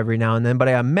pig ear every now and then, but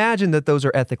I imagine that those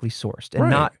are ethically sourced and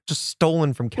not just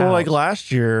stolen from cows. Well, like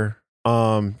last year,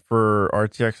 for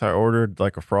RTX, I ordered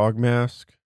like a frog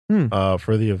mask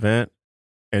for the event,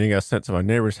 and it got sent to my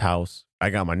neighbor's house. I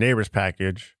got my neighbor's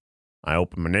package. I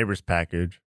opened my neighbor's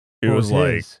package. It was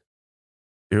like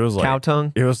cow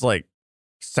tongue. It was like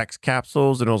sex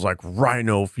capsules, and it was like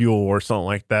rhino fuel or something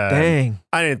like that. Dang.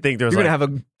 I didn't think there was You're gonna have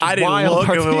a I didn't look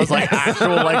if it was like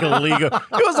actual like illegal.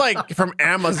 It was like from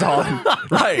Amazon.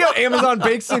 Right. Yo, Amazon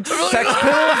baked sex pills? What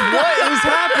is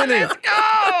happening? Let's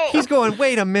go! He's going,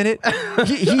 wait a minute.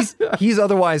 He's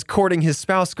otherwise courting his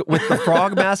spouse with the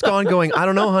frog mask on, going, I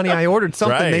don't know, honey, I ordered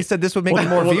something. Right. They said this would make it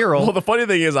more viral. Well, the funny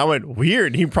thing is I went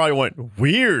weird. He probably went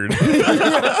weird.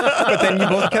 But then you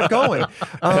both kept going.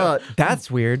 That's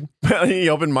weird. He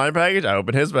opened my package. I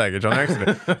opened his package on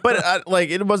accident. But like,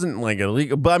 it wasn't like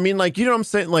illegal. But I mean, like, you know what I'm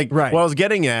saying? Like, what I was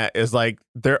getting at is like,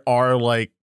 there are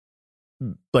like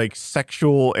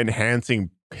sexual enhancing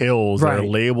pills that are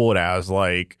labeled as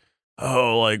like,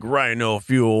 oh, like rhino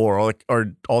fuel or all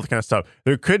the kind of stuff.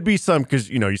 There could be some, because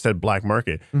you said black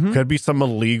market, could be some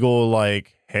illegal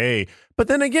like, hey, but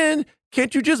then again,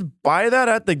 can't you just buy that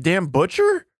at the damn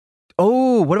butcher?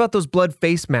 Oh, what about those blood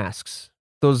face masks?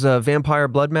 Those vampire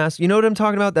blood masks? You know what I'm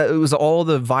talking about? That it was all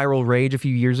the viral rage a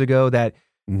few years ago that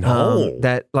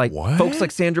that like folks like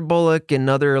Sandra Bullock and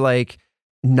other like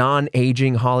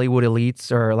non-aging Hollywood elites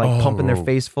are like pumping their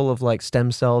face full of like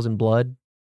stem cells and blood.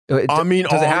 I mean,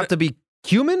 does it have to be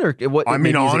human or what? I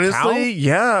mean, honestly,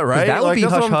 yeah, right. That would like, be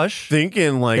hush hush.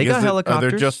 Thinking like, they got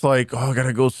helicopters. They're just like, I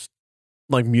gotta go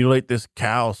like mutilate this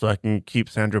cow so I can keep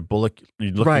Sandra Bullock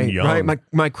looking young. Right.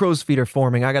 My crow's feet are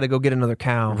forming. I got to go get another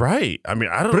cow. Right. I mean,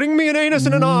 I don't bring me an anus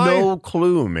and an eye. No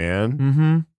clue,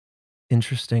 man.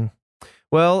 Interesting.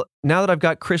 Well, now that I've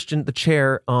got Christian the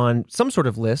chair on some sort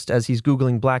of list as he's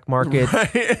Googling black market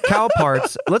cow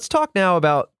parts, let's talk now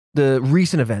about the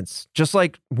recent events. Just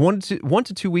like 1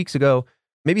 to 2 weeks ago,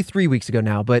 maybe 3 weeks ago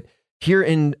now, but here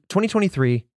in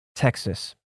 2023,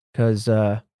 Texas, because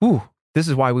This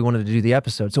is why we wanted to do the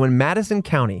episode. So in Madison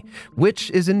County,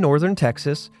 which is in northern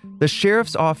Texas, the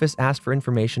sheriff's office asked for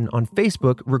information on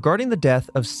Facebook regarding the death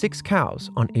of 6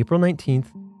 cows on April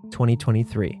 19th,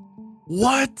 2023.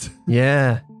 What?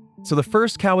 Yeah. So the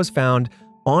first cow was found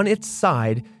on its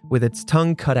side with its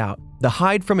tongue cut out. The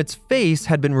hide from its face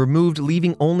had been removed,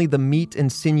 leaving only the meat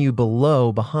and sinew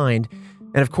below behind.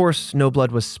 And of course, no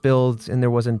blood was spilled, and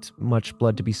there wasn't much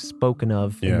blood to be spoken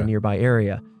of in the nearby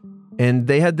area. And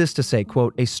they had this to say,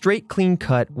 quote, "A straight, clean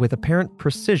cut with apparent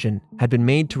precision had been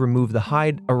made to remove the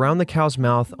hide around the cow's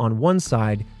mouth on one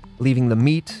side, leaving the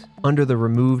meat under the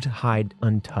removed hide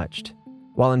untouched."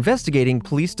 While investigating,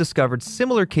 police discovered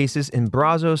similar cases in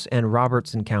Brazos and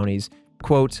Robertson counties.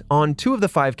 Quote, "On 2 of the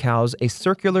 5 cows, a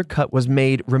circular cut was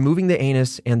made, removing the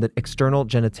anus and the external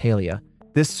genitalia.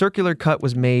 This circular cut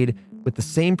was made with the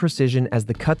same precision as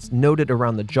the cuts noted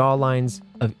around the jaw lines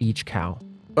of each cow."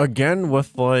 Again,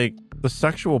 with like the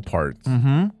sexual parts.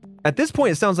 Mm-hmm. At this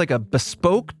point, it sounds like a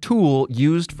bespoke tool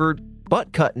used for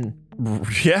butt cutting.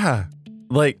 Yeah.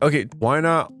 Like, okay, why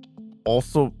not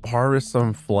also harvest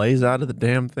some fillets out of the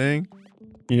damn thing?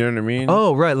 You know what I mean?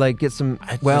 Oh, right. Like get some,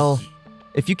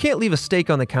 if you can't leave a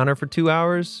steak on the counter for 2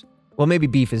 hours, well, maybe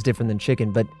beef is different than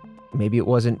chicken, but maybe it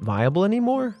wasn't viable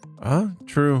anymore.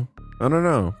 True. I don't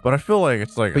know. But I feel like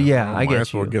it's like, but yeah, I might get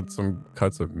as well you. get some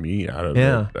cuts of meat out of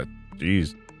Yeah. it.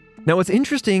 Jeez. Now, what's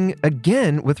interesting,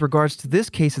 again, with regards to this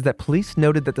case is that police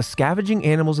noted that the scavenging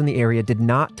animals in the area did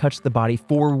not touch the body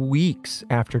for weeks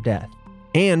after death.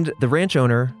 And the ranch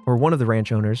owner, or one of the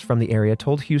ranch owners from the area,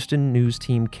 told Houston news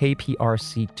team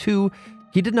KPRC2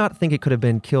 he did not think it could have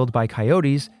been killed by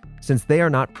coyotes since they are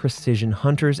not precision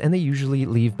hunters and they usually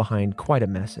leave behind quite a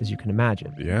mess, as you can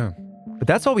imagine. Yeah. But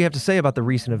that's all we have to say about the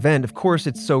recent event. Of course,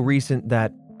 it's so recent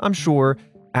that I'm sure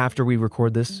after we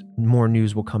record this, more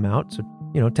news will come out. So,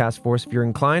 task force, if you're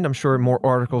inclined, I'm sure more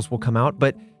articles will come out.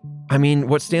 But I mean,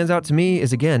 what stands out to me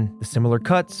is, again, the similar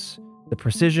cuts, the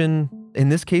precision. In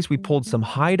this case, we pulled some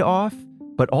hide off,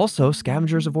 but also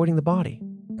scavengers avoiding the body.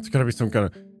 It's got to be some kind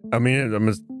of, I'm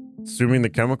assuming the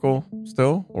chemical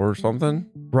still or something.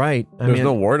 Right. There's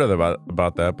no word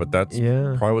about that, but that's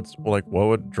probably what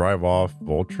would drive off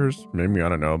vultures. Maybe, I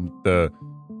don't know, the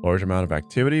large amount of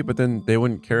activity, but then they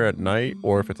wouldn't care at night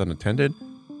or if it's unattended.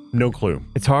 No clue.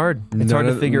 It's hard. It's hard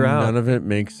to figure out. None of it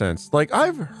makes sense. Like,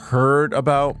 I've heard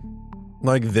about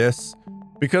like this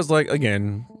because, like,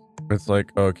 again, it's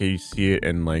like, okay, you see it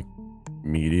in like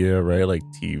media, right? Like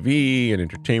TV and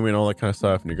entertainment, all that kind of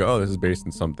stuff. And you go, oh, this is based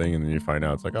on something. And then you find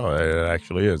out it's like, oh, it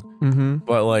actually is. Mm-hmm.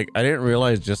 But like, I didn't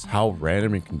realize just how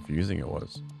random and confusing it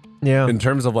was. Yeah. In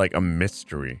terms of like a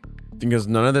mystery. Because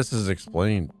none of this is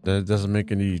explained. That doesn't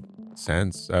make any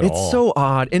sense at all. It's so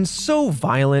odd and so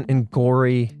violent and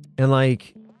gory. And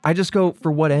like, I just go,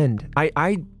 for what end?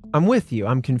 I'm with you.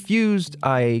 I'm confused.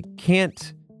 I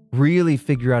can't really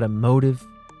figure out a motive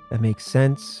that makes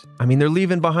sense. I mean, they're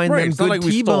leaving behind them it's good not like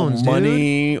T-bones, we stole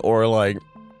money or like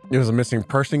it was a missing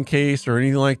person case or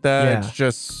anything like that. Yeah. It's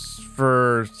just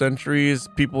for centuries,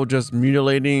 people just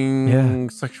mutilating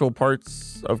sexual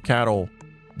parts of cattle.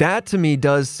 That to me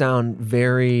does sound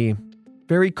very,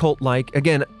 very cult-like.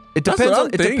 Again, it depends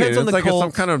on the like cult. It's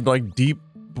some kind of like deep,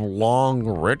 long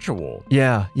ritual.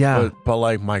 Yeah. But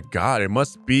like, my God, it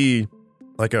must be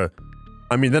like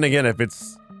then again, if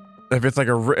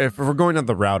we're going down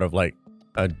the route of like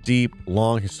a deep,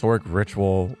 long, historic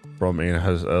ritual from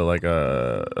has like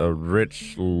a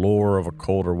rich lore of a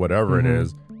cult or whatever it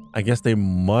is, I guess they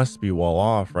must be well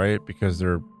off, right? Because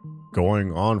they're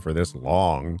going on for this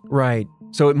long. Right.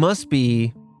 So it must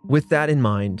be, with that in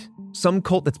mind, some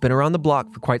cult that's been around the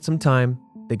block for quite some time.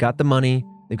 They got the money,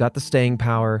 they got the staying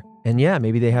power, and yeah,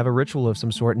 maybe they have a ritual of some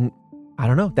sort. And I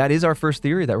don't know. That is our first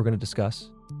theory that we're going to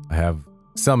discuss. I have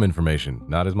some information,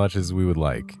 not as much as we would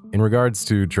like. In regards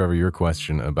to, Trevor, your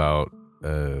question about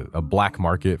a black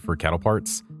market for cattle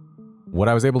parts, what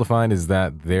I was able to find is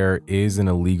that there is an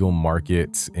illegal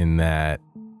market in that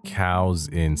cows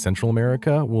in Central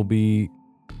America will be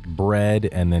bred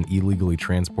and then illegally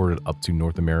transported up to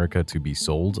North America to be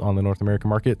sold on the North American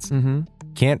markets. Mm-hmm.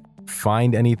 Can't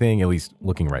find anything, at least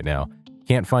looking right now,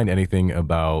 can't find anything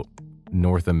about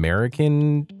North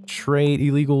American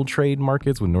illegal trade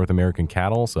markets with North American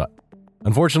cattle. So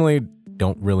unfortunately,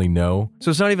 don't really know. So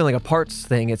it's not even like a parts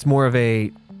thing. It's more of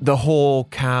the whole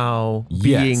cow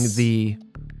being the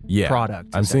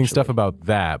product. I'm seeing stuff about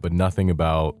that, but nothing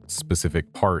about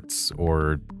specific parts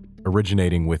or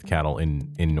originating with cattle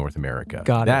in North America.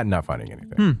 Got it. Not finding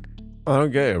anything. I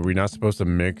don't get it. Are we not supposed to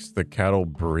mix the cattle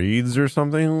breeds or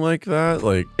something like that?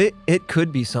 Like it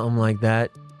could be something like that,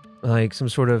 like some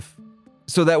sort of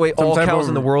So that way Some all type cows of-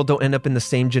 in the world don't end up in the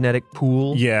same genetic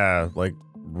pool. Yeah, like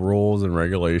rules and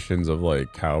regulations of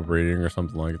like cow breeding or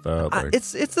something like that. Like,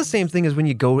 It's the same thing as when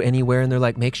you go anywhere and they're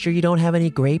like, make sure you don't have any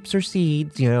grapes or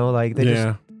seeds. You know, like they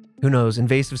just, who knows,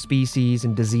 invasive species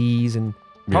and disease, and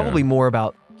probably more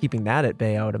about keeping that at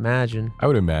bay, I would imagine. I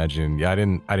would imagine. Yeah, I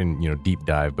didn't, deep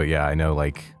dive, but yeah, I know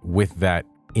like with that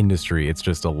industry, it's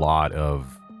just a lot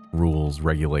of rules,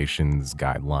 regulations,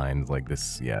 guidelines like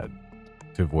this,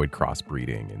 to avoid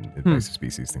crossbreeding and invasive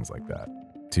species, things like that.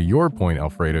 To your point,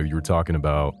 Alfredo, you were talking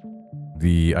about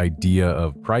the idea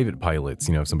of private pilots,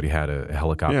 if somebody had a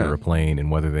helicopter or a plane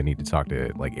and whether they need to talk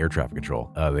to like air traffic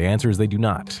control. The answer is they do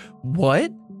not.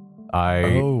 What?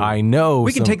 I know.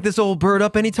 We can take this old bird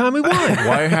up anytime we want.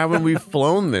 why haven't we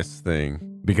flown this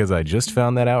thing? Because I just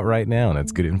found that out right now, and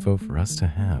that's good info for us to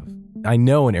have. I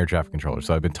know an air traffic controller,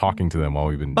 so I've been talking to them while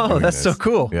we've been doing that's this. so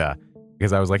cool. Yeah.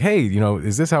 Because I was like, hey,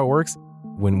 is this how it works?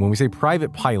 When we say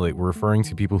private pilot, we're referring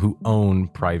to people who own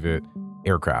private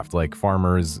aircraft, like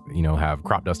farmers, have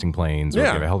crop dusting planes or they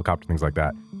have a helicopter, things like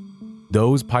that.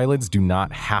 Those pilots do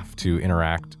not have to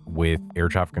interact with air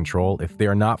traffic control if they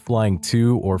are not flying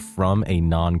to or from a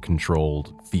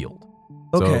non-controlled field.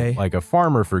 Okay. So, like a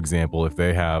farmer, for example, if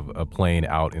they have a plane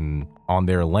out on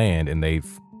their land and they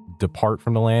depart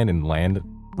from the land and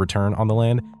return on the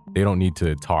land, they don't need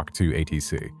to talk to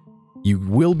ATC. You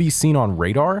will be seen on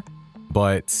radar,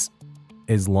 but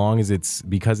as long as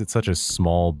because it's such a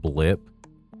small blip,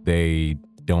 they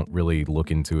don't really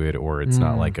look into it, or it's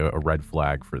not like a red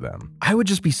flag for them. I would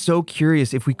just be so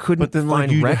curious if we couldn't But then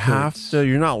find you records. have to,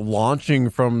 you're not launching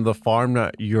from the farm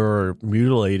that you're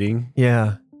mutilating.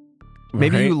 Yeah.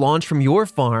 Maybe right? you launch from your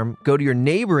farm, go to your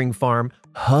neighboring farm,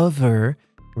 hover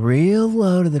real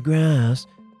low to the grass,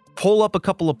 pull up a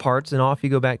couple of parts, and off you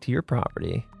go back to your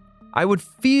property. I would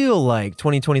feel like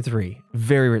 2023,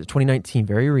 2019,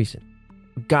 very recent.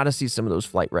 Got to see some of those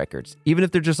flight records. Even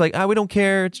if they're just like, we don't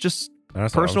care, it's just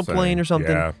That's what I'm personal saying. plane or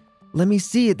something. Yeah. Let me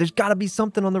see it. There's got to be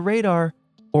something on the radar.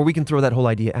 Or we can throw that whole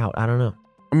idea out. I don't know.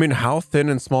 I mean, how thin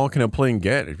and small can a plane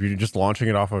get if you're just launching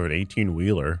it off of an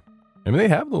 18-wheeler? I mean, they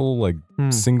have the little like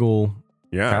single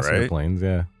passenger right? planes,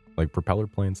 like propeller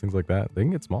planes, things like that. They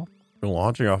can get small. You're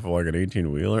launching off of like an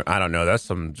 18-wheeler? I don't know. That's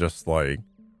some just like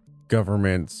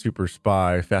government super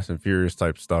spy, Fast and Furious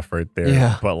type stuff right there.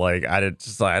 Yeah. But like, I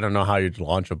don't know how you'd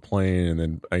launch a plane and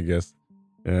then I guess,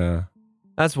 yeah.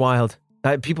 That's wild.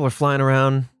 People are flying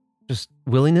around just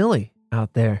willy-nilly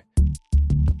out there.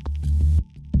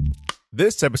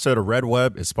 This episode of Red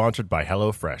Web is sponsored by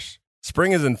HelloFresh.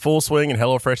 Spring is in full swing, and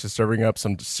HelloFresh is serving up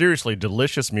some seriously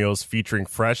delicious meals featuring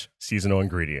fresh, seasonal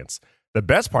ingredients. The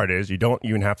best part is you don't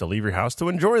even have to leave your house to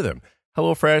enjoy them.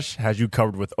 HelloFresh has you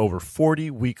covered with over 40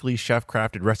 weekly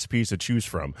chef-crafted recipes to choose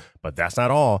from. But that's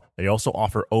not all. They also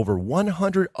offer over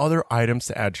 100 other items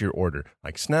to add to your order,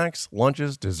 like snacks,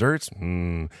 lunches, desserts,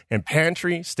 and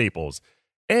pantry staples.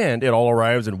 And it all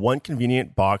arrives in one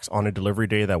convenient box on a delivery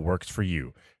day that works for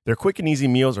you. Their quick and easy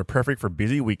meals are perfect for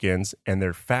busy weekends, and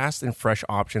their fast and fresh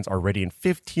options are ready in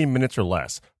 15 minutes or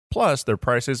less. Plus, their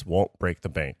prices won't break the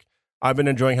bank. I've been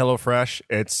enjoying HelloFresh.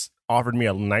 It's offered me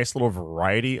a nice little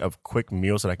variety of quick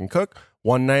meals that I can cook.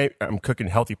 One night, I'm cooking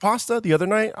healthy pasta. The other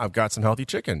night, I've got some healthy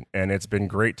chicken. And it's been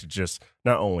great to just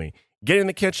not only get in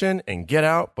the kitchen and get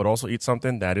out, but also eat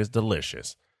something that is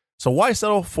delicious. So why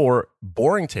settle for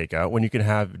boring takeout when you can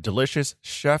have delicious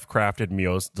chef-crafted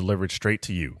meals delivered straight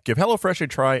to you? Give HelloFresh a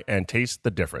try and taste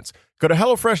the difference. Go to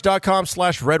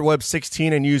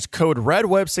HelloFresh.com/RedWeb16 and use code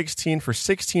RedWeb16 for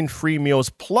 16 free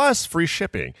meals plus free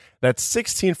shipping. That's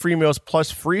 16 free meals plus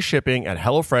free shipping at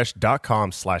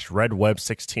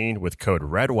HelloFresh.com/RedWeb16 with code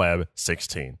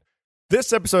RedWeb16.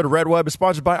 This episode of Red Web is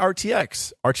sponsored by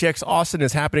RTX. RTX Austin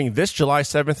is happening this July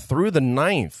 7th through the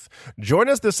 9th. Join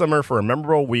us this summer for a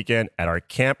memorable weekend at our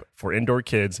camp for indoor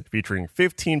kids featuring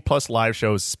 15 plus live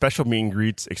shows, special meet and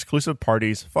greets, exclusive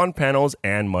parties, fun panels,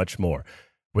 and much more.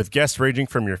 With guests ranging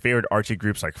from your favorite RT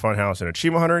groups like Funhouse and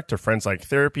Achievement Hunter to friends like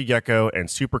Therapy Gecko and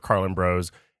Super Carlin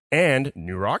Bros, and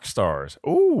new rock stars.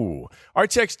 Ooh.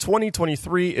 RTX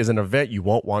 2023 is an event you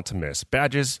won't want to miss.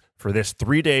 Badges for this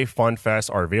 3-day fun fest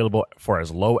are available for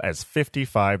as low as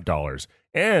 $55.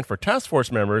 And for Task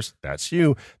Force members, that's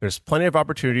you, there's plenty of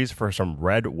opportunities for some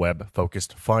Red Web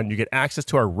focused fun. You get access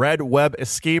to our Red Web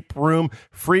escape room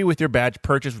free with your badge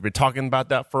purchase. We've been talking about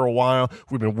that for a while.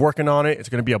 We've been working on it. It's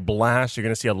going to be a blast. You're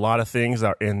going to see a lot of things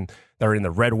that are in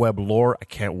the Red Web lore. I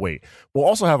can't wait. We'll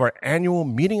also have our annual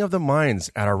Meeting of the Minds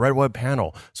at our Red Web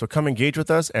panel. So come engage with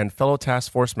us and fellow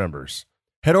Task Force members.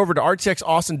 Head over to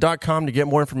rtxaustin.com to get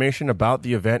more information about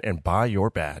the event and buy your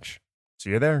badge. See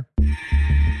you there.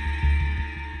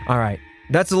 All right.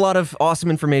 That's a lot of awesome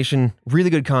information, really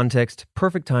good context,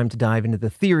 perfect time to dive into the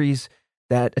theories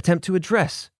that attempt to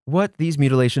address what these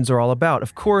mutilations are all about.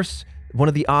 Of course, one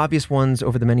of the obvious ones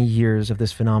over the many years of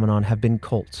this phenomenon have been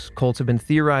cults. Cults have been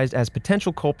theorized as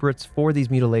potential culprits for these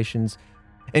mutilations.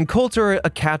 And cults are a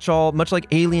catch-all, much like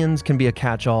aliens can be a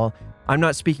catch-all. I'm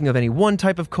not speaking of any one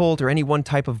type of cult or any one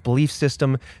type of belief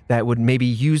system that would maybe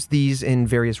use these in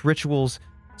various rituals.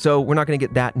 So we're not going to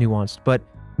get that nuanced. But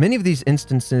many of these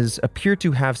instances appear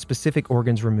to have specific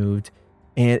organs removed,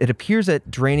 and it appears that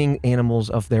draining animals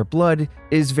of their blood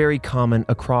is very common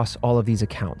across all of these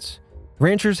accounts.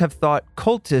 Ranchers have thought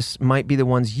cultists might be the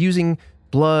ones using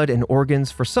blood and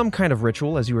organs for some kind of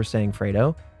ritual, as you were saying,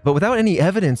 Fredo, but without any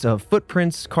evidence of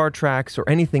footprints, car tracks, or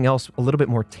anything else a little bit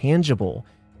more tangible,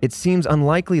 it seems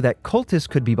unlikely that cultists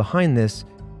could be behind this,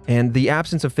 and the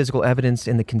absence of physical evidence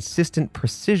and the consistent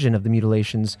precision of the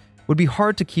mutilations would be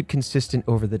hard to keep consistent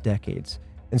over the decades.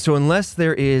 And so unless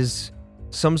there is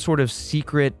some sort of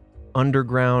secret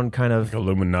underground kind of like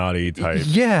Illuminati type.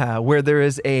 Yeah, where there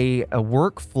is a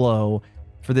workflow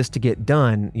for this to get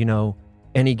done, you know,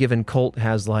 any given cult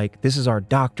has like, this is our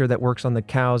doctor that works on the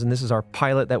cows and this is our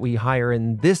pilot that we hire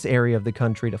in this area of the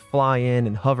country to fly in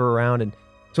and hover around. And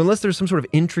so unless there's some sort of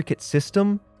intricate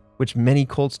system, which many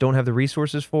cults don't have the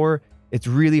resources for, it's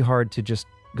really hard to just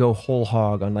go whole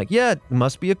hog on like, yeah, it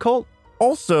must be a cult.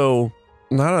 Also,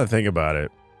 now that I think about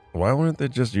it, why wouldn't they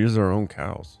just use their own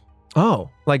cows? Oh,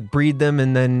 like breed them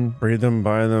and then Breed them,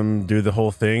 buy them, do the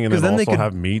whole thing, and 'Cause then then they also could-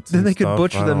 have meats. then and they could stuff.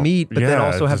 butcher I the don't- meat, but then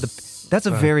also have just- that's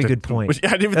a very good point. I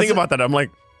didn't even That's think a- about that. I'm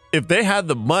like, if they had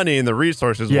the money and the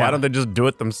resources, Yeah. why don't they just do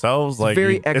it themselves? Like,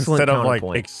 very excellent instead of like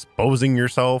counterpoint. exposing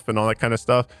yourself and all that kind of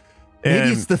stuff. Maybe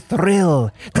And it's the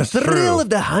thrill That's true. of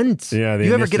the hunt. Yeah, the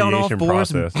you ever get on all initiation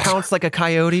fours process. and pounce like a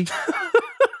coyote?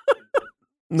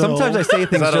 No. Sometimes I say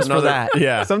things I don't just know for that.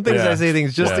 Yeah. Some things yeah. I say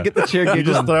things just to Yeah. get the chair You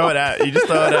just giggling. throw it at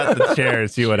the chair and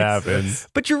see what happens.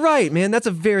 But you're right, man. That's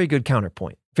a very good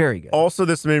counterpoint. Very good. Also,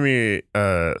 this made me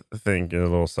think in a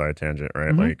little side tangent,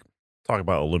 right? Mhm. Like talk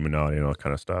about Illuminati and all that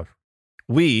kind of stuff.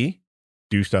 We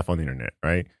do stuff on the internet,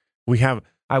 right? We have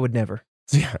I would never.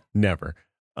 yeah, never.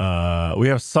 We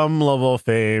have some level of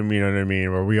fame, you know what I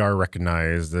mean, where we are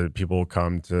recognized, that people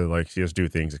come to like see us do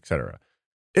things, etc.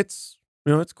 It's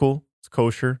it's cool, it's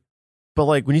kosher. But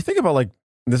like when you think about like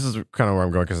this is kind of where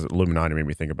I'm going because Illuminati made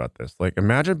me think about this. Like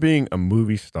imagine being a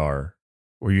movie star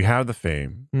where you have the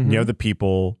fame, Mhm. you have the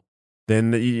people,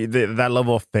 then that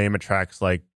level of fame attracts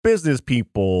like business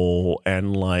people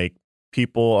and like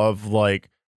people of like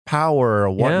power or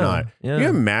whatnot. Yeah. Can you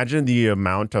imagine the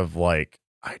amount of like,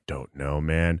 I don't know,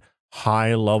 man,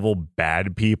 high level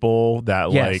bad people that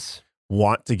like Yes.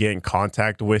 want to get in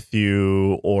contact with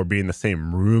you or be in the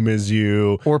same room as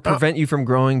you. Or prevent you from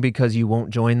growing because you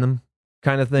won't join them,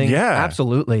 kind of thing. Yeah.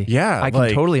 Absolutely. Yeah. I can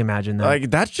like, totally imagine that.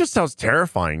 Like that just sounds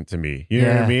terrifying to me. You know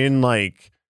what I Yeah. mean?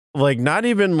 Like not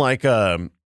even like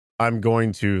I'm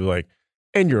going to like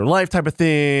end your life type of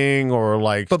thing or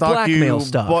like But stalk blackmail you,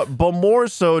 stuff. but more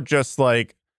so just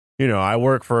like, I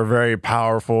work for a very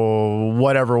powerful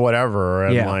whatever,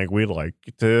 and Yeah. like we'd like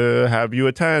to have you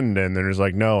attend, and then there's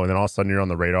like no, and then all of a sudden you're on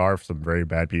the radar for some very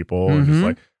bad people, and just Mhm.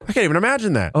 like I can't even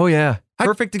imagine that. Oh yeah. I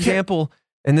Perfect can't- example.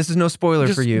 And this is no spoiler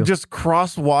just, for you. Just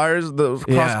cross cross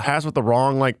Yeah. paths with the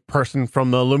wrong like person from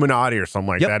the Illuminati or something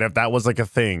like Yep. that. If that was like a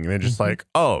thing, and then just Mhm. like,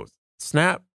 oh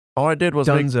snap, all I did was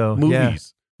Dunzo, make yeah.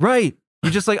 movies, Right. You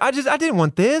just like, I didn't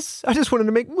want this. I just wanted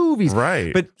to make movies.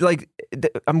 right? But like,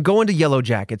 I'm going to Yellow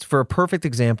Jackets for a perfect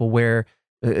example where,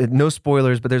 no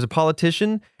spoilers, but there's a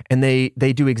politician and they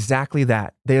do exactly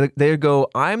that. They go,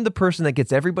 I'm the person that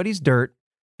gets everybody's dirt,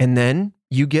 and then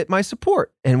you get my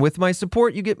support. And with my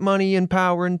support, you get money and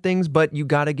power and things, but you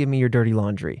got to give me your dirty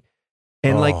laundry.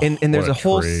 And like, Oh, and there's what a a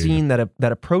whole trade. scene that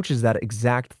approaches that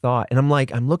exact thought. And I'm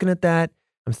like, I'm looking at that.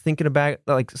 I'm thinking about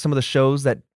like some of the shows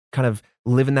that kind of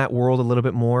live in that world a little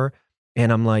bit more.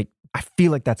 And I'm like, I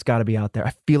feel like that's got to be out there.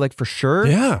 I feel like for sure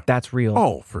yeah. that's real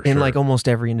Oh, for in sure. like almost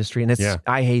every industry. And it's, Yeah.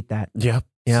 I hate that. Yep.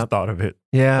 Yeah. Just thought of it.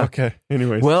 Yeah. Okay.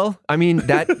 Anyways. Well, I mean,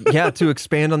 that, yeah, to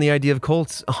expand on the idea of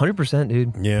cults, 100%,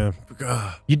 dude. yeah.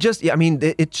 Ugh. You just, yeah, I mean,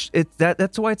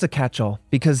 that's why it's a catch-all,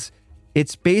 because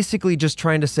it's basically just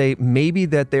trying to say maybe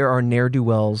that there are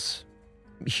ne'er-do-wells,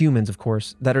 humans, of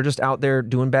course, that are just out there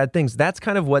doing bad things. That's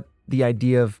kind of what the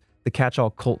idea of the catch-all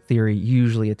cult theory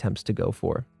usually attempts to go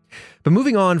for. But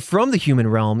moving on from the human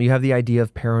realm, you have the idea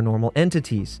of paranormal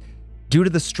entities. Due to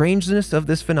the strangeness of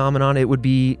this phenomenon, I would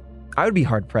be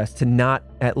hard-pressed to not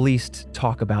at least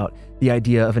talk about the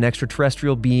idea of an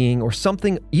extraterrestrial being or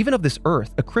something, even of this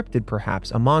earth, a cryptid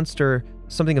perhaps, a monster,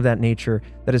 something of that nature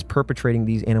that is perpetrating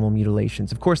these animal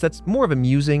mutilations. Of course, that's more of a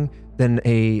musing than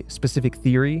a specific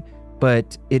theory,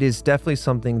 but it is definitely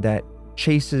something that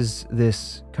chases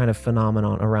this kind of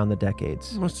phenomenon around the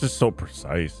decades. It's just so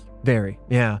precise. Very,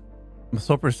 yeah.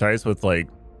 So precise with like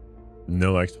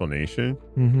no explanation.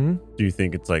 Mm-hmm. Do you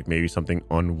think it's like maybe something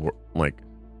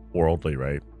worldly,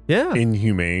 right? Yeah.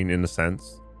 Inhumane in a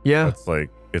sense. Yeah. It's like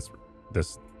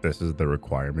this is the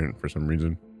requirement for some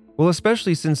reason. Well,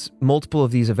 especially since multiple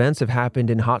of these events have happened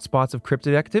in hotspots of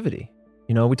cryptid activity.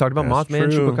 You know, we talked about That's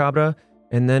Mothman, true. Chupacabra,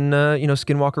 and then,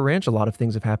 Skinwalker Ranch. A lot of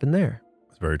things have happened there.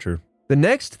 It's very true. The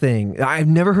next thing, I've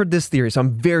never heard this theory, so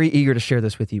I'm very eager to share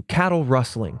this with you. Cattle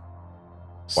rustling.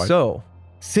 What? So,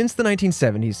 since the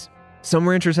 1970s, some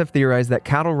ranchers have theorized that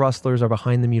cattle rustlers are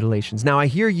behind the mutilations. Now, I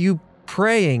hear you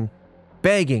praying,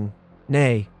 begging,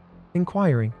 nay,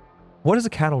 inquiring. What is a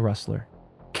cattle rustler?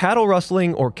 Cattle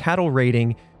rustling or cattle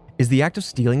raiding is the act of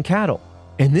stealing cattle.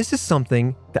 And this is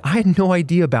something that I had no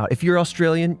idea about. If you're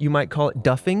Australian, you might call it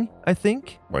duffing, I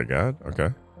think. My God. Okay.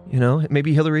 You know,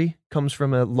 maybe Hillary comes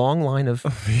from a long line of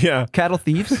Yeah. cattle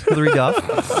thieves, Hillary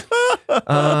Duff.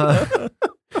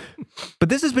 But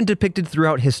this has been depicted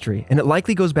throughout history, and it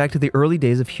likely goes back to the early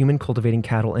days of human cultivating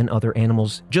cattle and other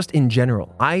animals, just in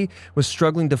general. I was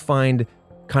struggling to find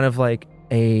kind of like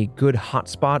a good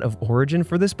hotspot of origin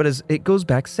for this, but as it goes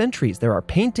back centuries, there are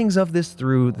paintings of this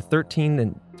through the 13th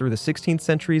and through the 16th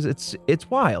centuries. It's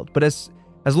wild. But as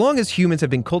long as humans have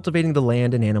been cultivating the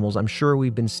land and animals, I'm sure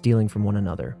we've been stealing from one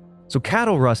another. So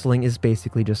cattle rustling is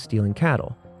basically just stealing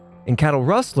cattle. And cattle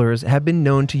rustlers have been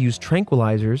known to use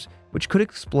tranquilizers, which could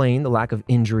explain the lack of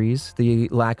injuries, the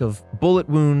lack of bullet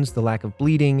wounds, the lack of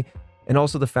bleeding, and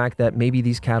also the fact that maybe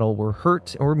these cattle were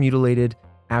hurt or mutilated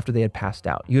after they had passed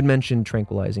out. You had mentioned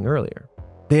tranquilizing earlier.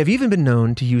 They have even been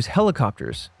known to use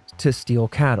helicopters to steal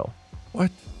cattle.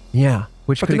 What? Yeah.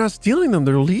 But they're not stealing them.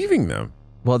 They're leaving them.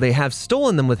 Well, they have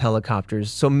stolen them with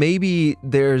helicopters, so maybe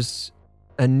there's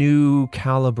a new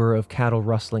caliber of cattle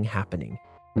rustling happening.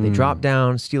 They drop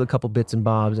down, steal a couple bits and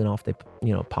bobs, and off they,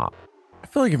 pop. I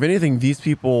feel like if anything, these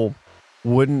people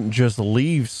wouldn't just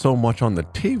leave so much on the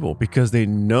table because they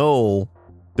know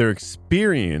they're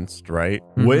experienced, right,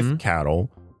 with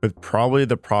cattle, with probably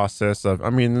the process of,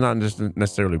 not just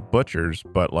necessarily butchers,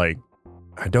 but like,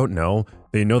 I don't know.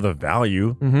 They know the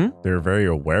value. They're very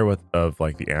aware of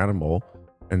like the animal.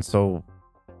 And so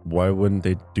why wouldn't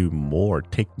they do more,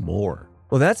 take more?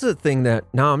 Well, that's the thing that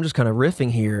now I'm just kind of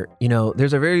riffing here.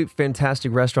 There's a very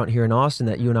fantastic restaurant here in Austin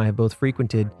that you and I have both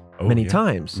frequented many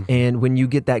times. And when you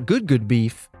get that good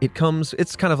beef,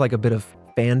 it's kind of like a bit of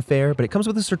fanfare, but it comes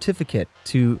with a certificate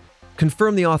to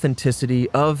confirm the authenticity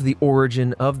of the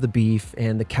origin of the beef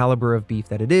and the caliber of beef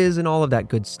that it is and all of that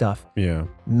good stuff. Yeah.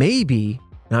 Maybe,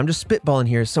 and I'm just spitballing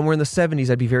here, somewhere in the 70s,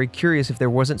 I'd be very curious if there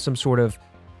wasn't some sort of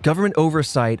government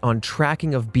oversight on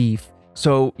tracking of beef.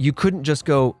 So you couldn't just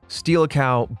go steal a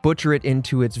cow, butcher it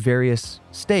into its various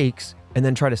steaks, and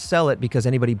then try to sell it because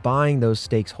anybody buying those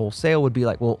steaks wholesale would be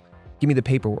like, well, give me the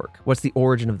paperwork. What's the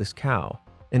origin of this cow?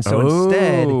 And so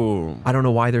instead, I don't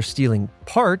know why they're stealing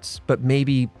parts, but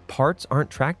maybe parts aren't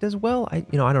tracked as well. I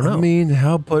don't know.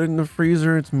 How put it in the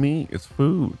freezer? It's meat. It's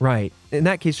food. Right. In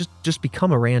that case, just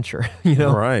become a rancher,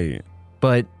 Right.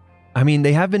 But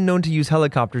they have been known to use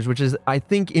helicopters, which is, I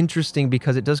think, interesting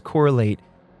because it does correlate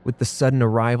with the sudden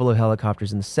arrival of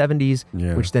helicopters in the 70s,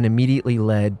 which then immediately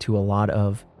led to a lot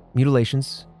of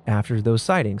mutilations after those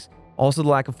sightings. Also, the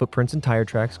lack of footprints and tire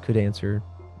tracks could answer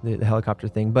the helicopter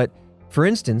thing. But for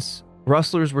instance,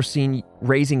 rustlers were seen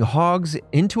raising hogs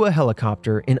into a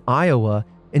helicopter in Iowa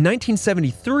in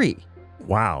 1973.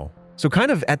 Wow. So kind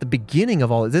of at the beginning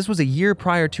of all this was a year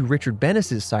prior to Richard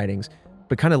Bennis's sightings,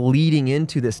 but kind of leading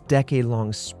into this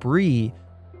decade-long spree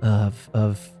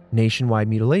of nationwide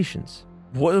mutilations.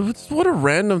 What a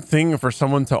random thing for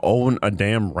someone to own a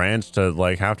damn ranch to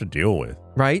like have to deal with.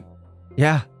 Right?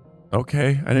 Yeah.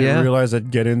 Okay. I didn't realize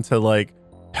I'd get into like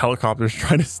helicopters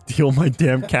trying to steal my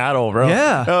damn cattle, bro.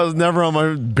 Yeah. That was never on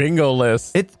my bingo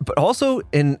list. But also,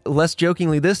 and less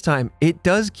jokingly this time, it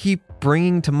does keep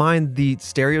bringing to mind the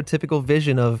stereotypical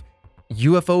vision of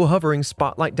UFO hovering,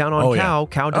 spotlight down on cow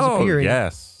disappearing. Oh,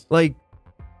 yes. Like,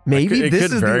 maybe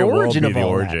this is the origin of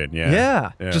all that.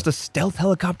 Yeah. Just a stealth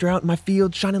helicopter out in my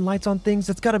field shining lights on things.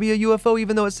 That's got to be a UFO,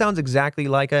 even though it sounds exactly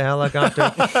like a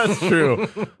helicopter. That's true.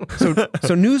 So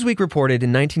Newsweek reported in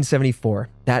 1974,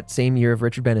 that same year of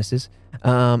Richard Bennis's,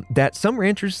 that some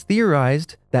ranchers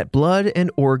theorized that blood and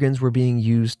organs were being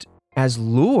used as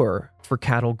lure for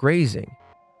cattle grazing.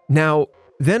 Now,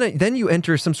 then you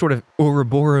enter some sort of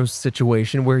Ouroboros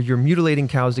situation where you're mutilating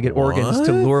cows to get organs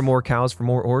to lure more cows for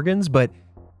more organs, but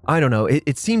I don't know.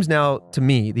 It seems now to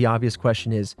me, the obvious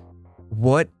question is,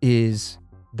 what is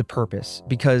the purpose?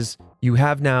 Because you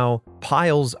have now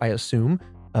piles, I assume,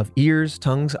 of ears,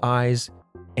 tongues, eyes,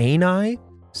 ani,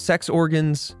 sex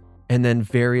organs, and then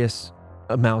various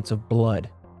amounts of blood.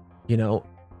 You know,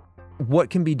 what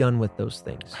can be done with those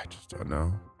things? I just don't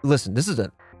know. Listen, this is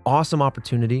an awesome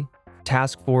opportunity.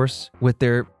 Task Force with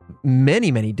their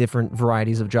many, many different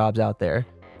varieties of jobs out there.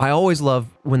 I always love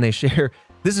when they share,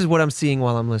 this is what I'm seeing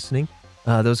while I'm listening.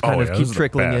 Those kind of keep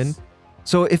trickling in.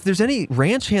 So if there's any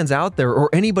ranch hands out there or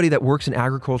anybody that works in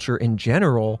agriculture in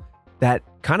general that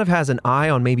kind of has an eye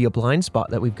on maybe a blind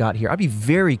spot that we've got here, I'd be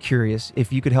very curious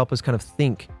if you could help us kind of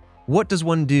think, what does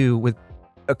one do with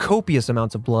a copious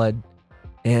amounts of blood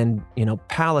and, you know,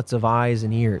 pallets of eyes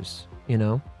and ears, you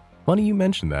know? Funny you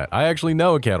mentioned that. I actually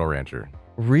know a cattle rancher.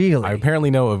 Really? I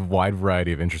apparently know a wide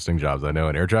variety of interesting jobs. I know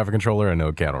an air traffic controller. I know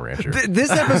a cattle rancher.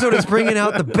 This episode is bringing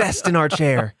out the best in our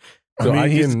chair. So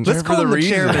let's call him the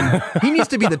chairman. He needs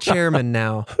to be the chairman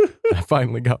now. I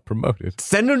finally got promoted.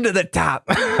 Send him to the top.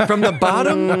 From the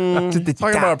bottom to the top.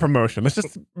 Talking about promotion. Let's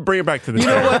just bring it back to the You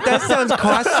know what? That sounds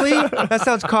costly. That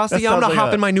sounds costly. I'm going to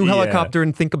hop in my new helicopter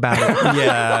and think about it.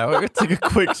 Yeah. We're going to take a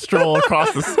quick stroll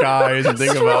across the skies and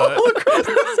think about it. Across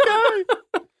the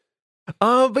sky.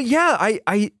 But yeah,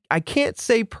 I can't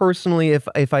say personally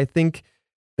if I think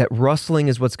that rustling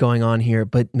is what's going on here.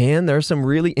 But man, there are some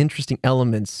really interesting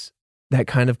elements that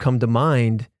kind of come to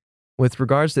mind with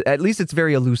regards to, at least it's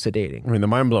very elucidating. I mean, the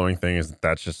mind-blowing thing is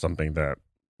that's just something that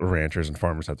ranchers and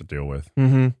farmers have to deal with.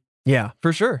 Mm-hmm. Yeah,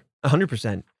 for sure.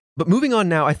 100%. But moving on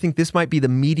now, I think this might be the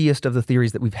meatiest of the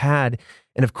theories that we've had.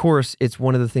 And of course, it's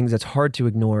one of the things that's hard to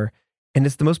ignore. And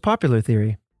it's the most popular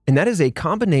theory. And that is a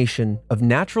combination of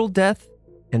natural death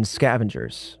and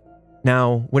scavengers.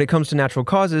 Now, when it comes to natural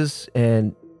causes,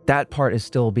 and that part is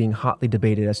still being hotly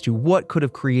debated as to what could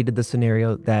have created the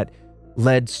scenario that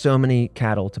led so many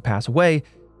cattle to pass away,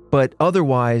 but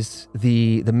otherwise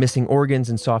the missing organs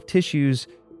and soft tissues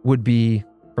would be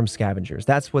from scavengers.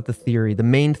 That's what the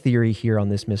main theory here on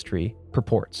this mystery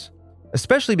purports.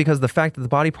 Especially because the fact that the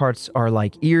body parts are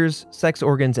like ears, sex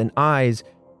organs, and eyes,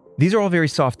 these are all very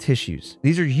soft tissues.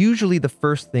 These are usually the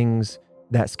first things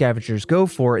that scavengers go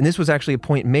for, and this was actually a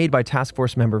point made by Task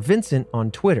Force member Vincent on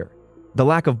Twitter. The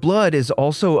lack of blood is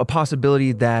also a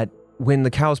possibility that when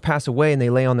the cows pass away and they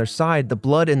lay on their side, the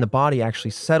blood in the body actually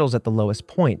settles at the lowest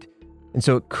point. And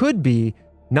so it could be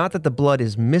not that the blood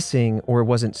is missing or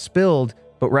wasn't spilled,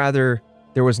 but rather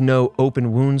there was no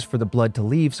open wounds for the blood to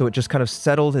leave, so it just kind of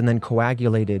settled and then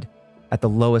coagulated at the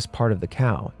lowest part of the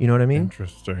cow. You know what I mean?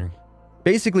 Interesting.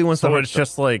 Basically, once so it's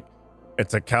just like,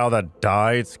 it's a cow that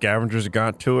died, scavengers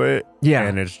got to it, yeah,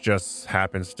 and it's just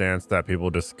happenstance that people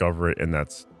discover it in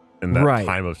that right.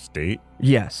 time of state.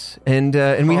 Yes, and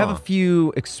we have a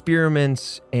few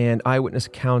experiments and eyewitness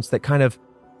accounts that kind of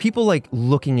people like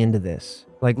looking into this.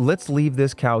 Like, let's leave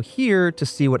this cow here to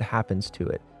see what happens to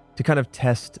it, to kind of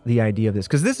test the idea of this,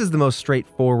 because this is the most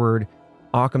straightforward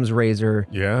Occam's razor.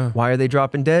 Yeah. Why are they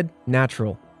dropping dead?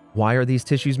 Natural. Why are these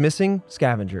tissues missing?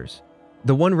 Scavengers.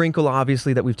 The one wrinkle,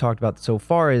 obviously, that we've talked about so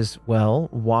far is, well,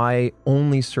 why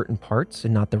only certain parts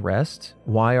and not the rest?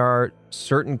 Why are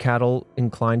certain cattle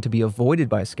inclined to be avoided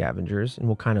by scavengers? And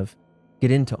we'll kind of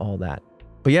get into all that.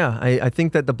 But yeah, I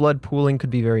think that the blood pooling could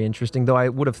be very interesting, though I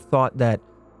would have thought that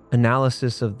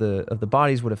analysis of the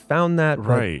bodies would have found that.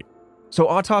 Right. So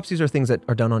autopsies are things that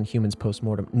are done on humans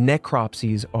post-mortem.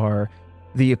 Necropsies are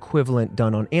the equivalent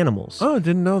done on animals. Oh, I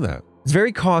didn't know that. It's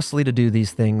very costly to do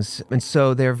these things, and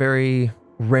so they're very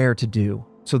rare to do.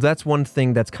 So that's one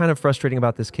thing that's kind of frustrating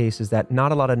about this case, is that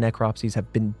not a lot of necropsies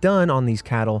have been done on these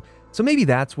cattle. So maybe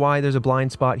that's why there's a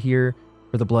blind spot here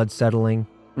for the blood settling.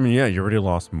 I mean, yeah, you already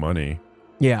lost money.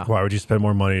 Yeah. Why would you spend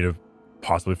more money to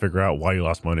possibly figure out why you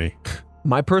lost money?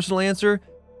 My personal answer,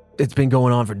 it's been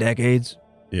going on for decades.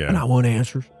 Yeah. And I want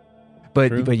answers.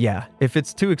 But yeah, if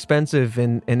it's too expensive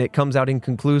and it comes out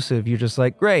inconclusive, you're just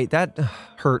like, great, that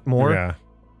hurt more. Yeah.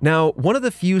 Now, one of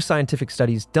the few scientific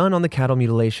studies done on the cattle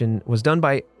mutilation was done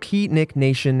by P. Nick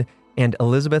Nation and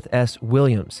Elizabeth S.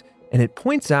 Williams. And it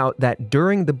points out that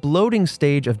during the bloating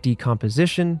stage of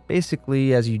decomposition,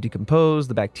 basically as you decompose,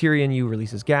 the bacteria in you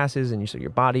releases gases and so your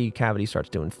body cavity starts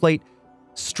to inflate,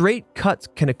 straight cuts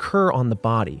can occur on the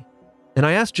body. And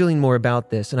I asked Jillian more about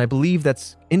this, and I believe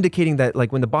that's indicating that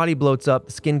like when the body bloats up,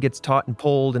 the skin gets taut and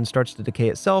pulled and starts to decay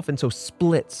itself, and so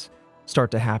splits start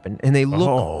to happen. And they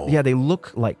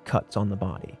look like cuts on the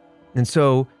body. And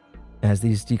so as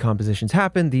these decompositions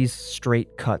happen, these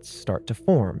straight cuts start to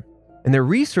form. And their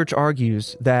research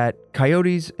argues that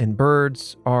coyotes and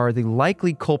birds are the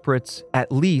likely culprits,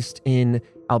 at least in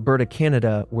Alberta,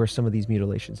 Canada, where some of these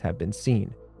mutilations have been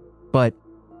seen. But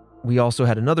we also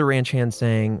had another ranch hand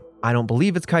saying, I don't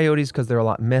believe it's coyotes because they're a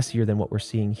lot messier than what we're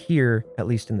seeing here, at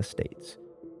least in the States.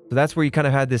 So that's where you kind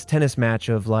of had this tennis match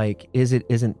of like, isn't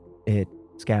it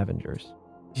scavengers?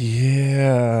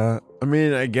 Yeah. I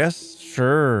mean, I guess,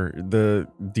 sure. The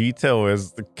detail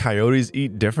is the coyotes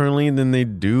eat differently than they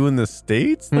do in the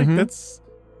States. Like, that's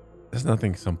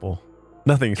nothing simple.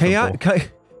 Nothing simple.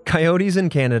 Coyotes in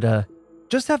Canada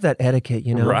just have that etiquette,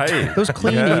 you know? Right. Those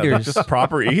clean eaters. Just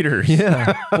proper eaters.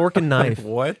 Yeah. Fork and knife. Like,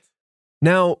 what?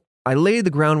 Now, I laid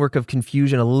the groundwork of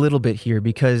confusion a little bit here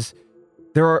because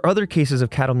there are other cases of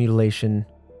cattle mutilation,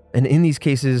 and in these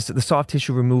cases, the soft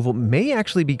tissue removal may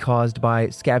actually be caused by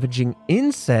scavenging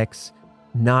insects,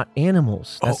 not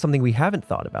animals. That's something we haven't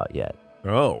thought about yet.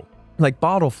 Oh. Like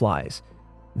bottle flies.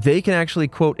 They can actually,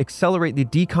 quote, accelerate the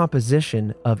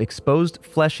decomposition of exposed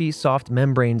fleshy, soft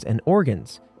membranes and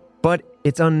organs. But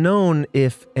it's unknown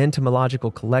if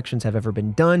entomological collections have ever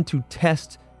been done to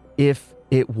test if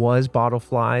it was bottle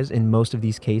flies in most of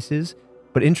these cases.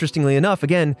 But interestingly enough,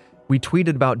 again, we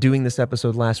tweeted about doing this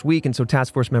episode last week, and so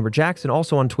Task Force member Jackson,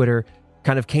 also on Twitter,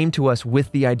 kind of came to us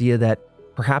with the idea that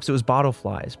perhaps it was bottle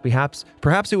flies. Perhaps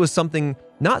it was something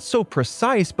not so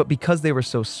precise, but because they were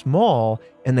so small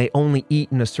and they only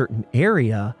eat in a certain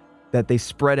area, that they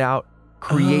spread out,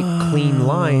 create clean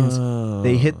lines.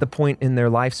 They hit the point in their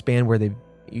lifespan where they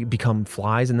become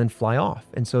flies and then fly off.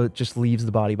 And so it just leaves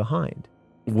the body behind.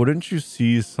 Wouldn't you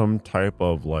see some type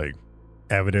of like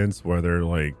evidence where they're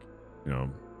like, you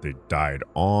know, they died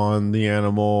on the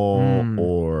animal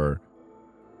or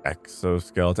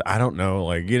exoskeleton? I don't know.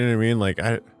 Like, you know what I mean? Like,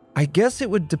 I guess it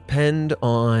would depend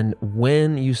on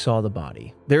when you saw the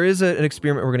body. There is an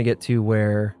experiment we're going to get to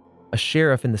where a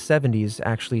sheriff in the 70s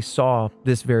actually saw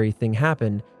this very thing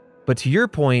happen. But to your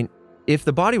point, if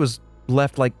the body was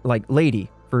left like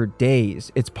lady for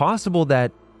days, it's possible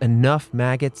that enough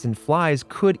maggots and flies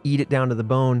could eat it down to the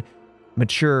bone,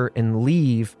 mature, and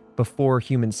leave before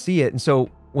humans see it. And so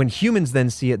when humans then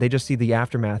see it, they just see the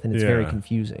aftermath, and it's very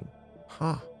confusing.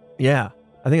 Huh. Yeah,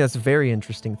 I think that's a very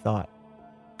interesting thought.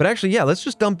 But actually, yeah, let's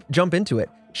just jump into it.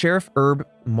 Sheriff Herb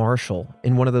Marshall,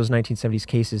 in one of those 1970s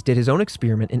cases, did his own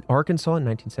experiment in Arkansas in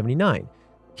 1979.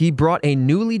 He brought a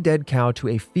newly dead cow to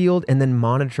a field and then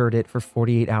monitored it for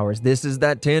 48 hours. This is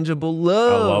that tangible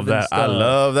love. I love that. I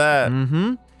love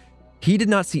that. He did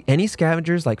not see any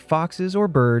scavengers like foxes or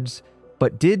birds,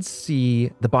 but did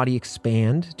see the body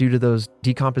expand due to those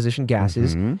decomposition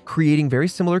gases, creating very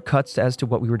similar cuts as to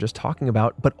what we were just talking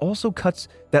about, but also cuts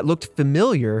that looked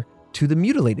familiar to the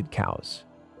mutilated cows.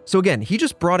 So again, he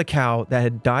just brought a cow that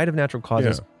had died of natural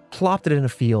causes, plopped it in a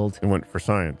field. It went for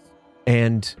science.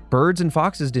 And birds and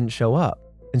foxes didn't show up.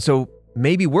 And so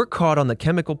maybe we're caught on the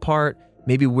chemical part.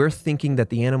 Maybe we're thinking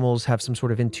that the animals have some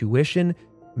sort of intuition.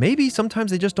 Maybe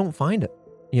sometimes they just don't find it,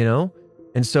 you know?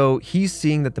 And so he's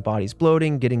seeing that the body's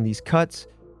bloating, getting these cuts.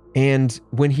 And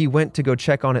when he went to go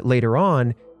check on it later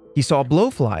on, he saw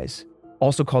blowflies,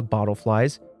 also called bottle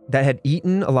flies, that had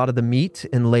eaten a lot of the meat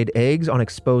and laid eggs on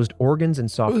exposed organs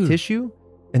and soft tissue.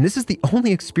 And this is the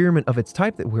only experiment of its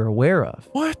type that we're aware of.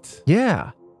 What?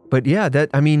 Yeah. But yeah,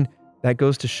 that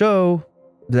goes to show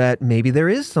that maybe there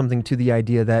is something to the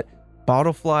idea that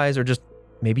bottle flies are just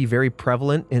maybe very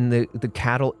prevalent in the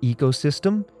cattle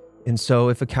ecosystem. And so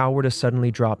if a cow were to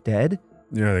suddenly drop dead,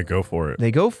 yeah, they go for it.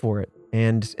 They go for it.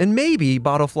 And maybe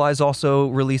bottle flies also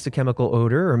release a chemical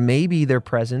odor, or maybe their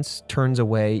presence turns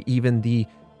away even the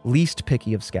least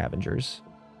picky of scavengers.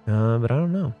 But I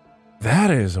don't know. That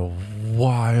is a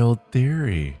wild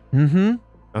theory. And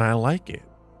I like it.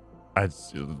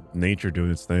 It's nature doing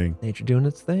its thing. Nature doing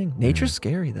its thing. Nature's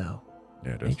scary, though.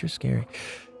 Yeah, it is. Nature's scary.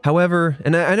 However,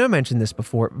 and I know I mentioned this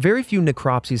before, very few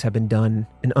necropsies have been done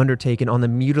and undertaken on the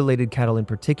mutilated cattle in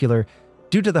particular,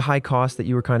 due to the high cost that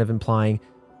you were kind of implying,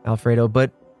 Alfredo,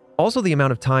 but also the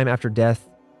amount of time after death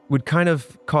would kind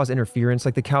of cause interference.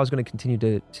 Like the cow's going to continue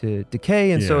to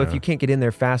decay. And so if you can't get in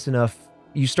there fast enough,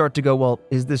 you start to go, well,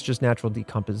 is this just natural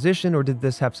decomposition, or did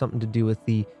this have something to do with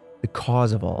the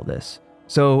cause of all this?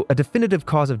 So a definitive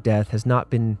cause of death has not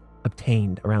been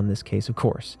obtained around this case, of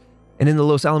course. And in the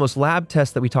Los Alamos lab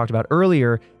test that we talked about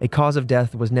earlier, a cause of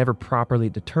death was never properly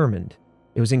determined.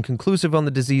 It was inconclusive on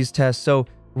the disease test. So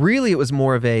really it was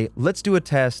more of a, let's do a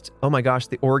test. Oh my gosh,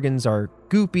 the organs are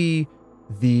goopy.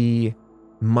 The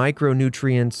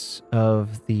micronutrients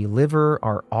of the liver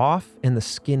are off and the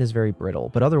skin is very brittle.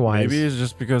 But otherwise... Maybe it's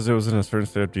just because it was in a certain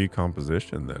state of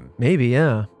decomposition then. Maybe,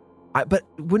 yeah. But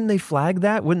wouldn't they flag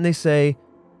that? Wouldn't they say,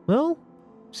 well,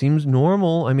 seems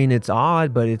normal. I mean, it's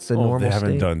odd, but it's a normal state. They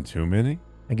haven't done too many?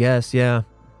 I guess, yeah.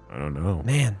 I don't know.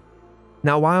 Man,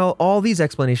 Now, while all these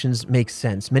explanations make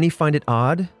sense, many find it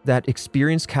odd that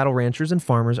experienced cattle ranchers and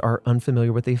farmers are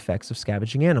unfamiliar with the effects of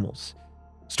scavenging animals.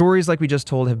 Stories like we just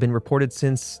told have been reported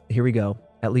since, here we go,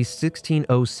 at least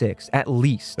 1606, at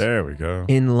least. There we go.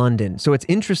 In London. So it's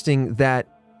interesting that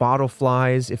bottle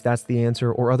flies, if that's the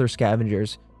answer, or other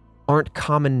scavengers aren't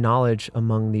common knowledge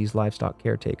among these livestock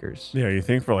caretakers. Yeah, you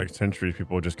think for like centuries,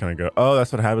 people would just kind of go, oh,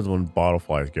 that's what happens when bottle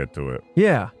flies get to it.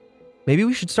 Yeah. Maybe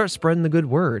we should start spreading the good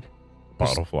word.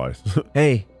 Bottle flies.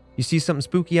 Hey, you see something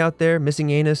spooky out there?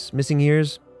 Missing anus, missing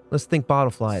ears? Let's think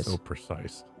bottle flies. So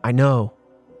precise. I know.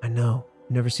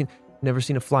 Never seen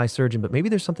a fly surgeon, but maybe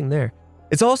there's something there.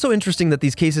 It's also interesting that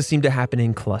these cases seem to happen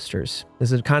in clusters.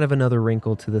 This is kind of another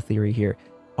wrinkle to the theory here.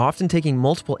 Often taking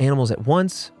multiple animals at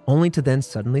once, only to then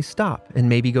suddenly stop and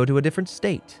maybe go to a different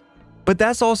state. But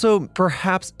that's also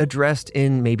perhaps addressed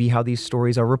in maybe how these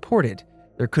stories are reported.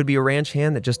 There could be a ranch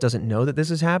hand that just doesn't know that this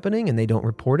is happening and they don't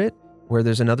report it, where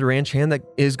there's another ranch hand that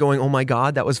is going, oh my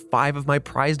God, that was 5 of my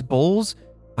prized bulls.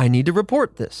 I need to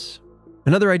report this.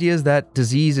 Another idea is that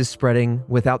disease is spreading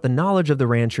without the knowledge of the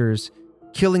ranchers,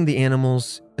 killing the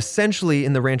animals essentially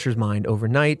in the rancher's mind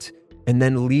overnight, and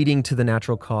then leading to the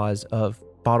natural cause of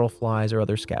bottle flies or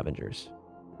other scavengers.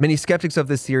 Many skeptics of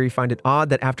this theory find it odd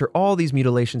that after all these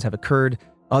mutilations have occurred,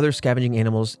 other scavenging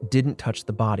animals didn't touch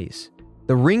the bodies.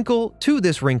 The wrinkle to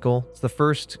this wrinkle, it's the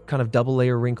first kind of double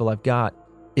layer wrinkle I've got,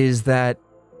 is that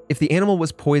if the animal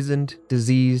was poisoned,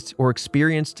 diseased, or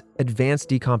experienced advanced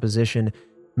decomposition,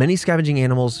 many scavenging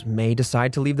animals may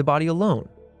decide to leave the body alone.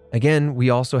 Again, we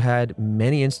also had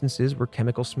many instances where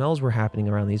chemical smells were happening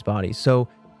around these bodies. So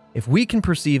if we can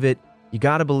perceive it, you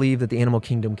got to believe that the animal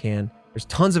kingdom can. There's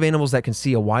tons of animals that can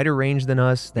see a wider range than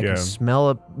us, that can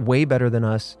smell way better than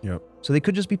us. Yep. So they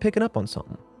could just be picking up on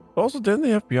something. Also, didn't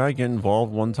the FBI get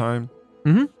involved one time?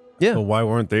 Mm-hmm. Yeah. So why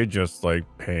weren't they just like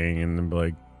paying and then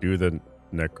like do the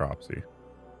necropsy?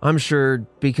 I'm sure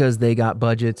because they got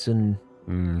budgets and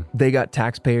they got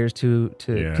taxpayers to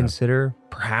consider.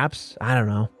 Perhaps. I don't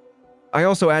know. I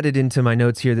also added into my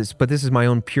notes here but this is my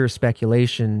own pure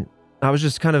speculation. I was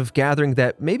just kind of gathering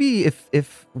that maybe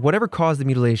if whatever caused the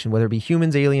mutilation, whether it be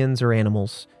humans, aliens, or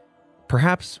animals,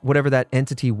 perhaps whatever that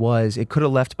entity was, it could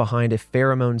have left behind a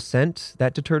pheromone scent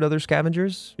that deterred other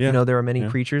scavengers. Yeah. You know, there are many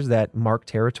creatures that mark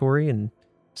territory and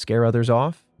scare others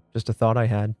off. Just a thought I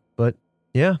had. But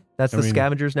yeah, that's the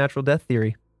scavenger's natural death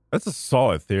theory. That's a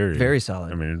solid theory. Very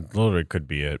solid. I mean, literally could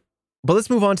be it. But let's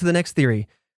move on to the next theory.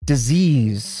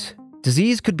 Disease.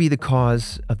 Disease could be the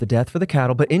cause of the death for the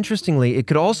cattle, but interestingly, it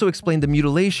could also explain the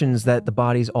mutilations that the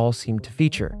bodies all seem to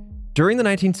feature. During the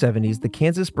 1970s, the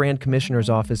Kansas Brand Commissioner's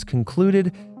Office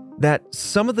concluded that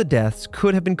some of the deaths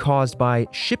could have been caused by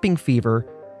shipping fever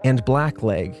and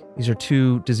blackleg. These are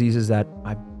two diseases that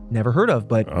I've never heard of,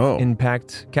 but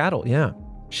impact cattle, yeah.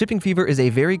 Shipping fever is a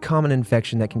very common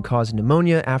infection that can cause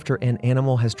pneumonia after an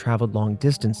animal has traveled long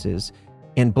distances.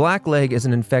 And blackleg is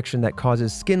an infection that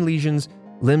causes skin lesions,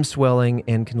 limb swelling,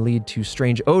 and can lead to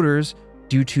strange odors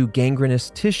due to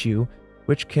gangrenous tissue,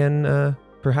 which can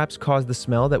perhaps cause the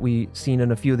smell that we've seen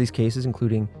in a few of these cases,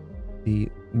 including the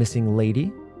missing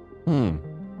lady.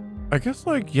 I guess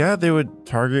they would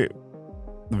target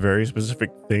very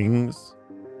specific things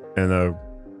in a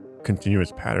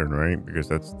continuous pattern, right? Because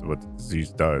that's what the disease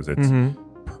does. It's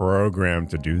programmed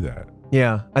to do that.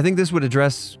 Yeah, I think this would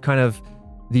address kind of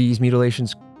these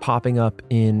mutilations popping up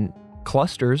in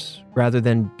clusters rather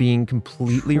than being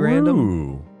completely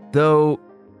random. Though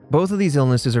both of these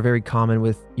illnesses are very common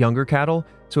with younger cattle,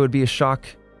 so it would be a shock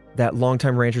that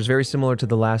longtime ranchers, very similar to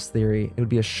the last theory, it would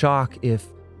be a shock if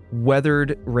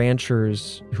weathered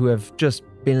ranchers who have just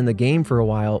been in the game for a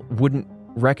while wouldn't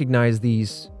recognize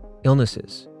these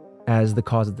illnesses as the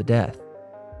cause of the death.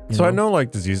 So I know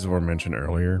diseases were mentioned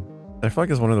earlier. I feel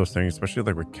like it's one of those things, especially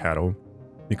with cattle,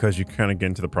 because you kind of get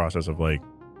into the process of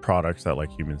products that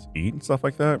humans eat and stuff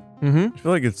like that. I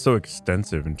feel like it's so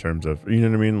extensive in terms of, you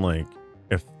know what I mean?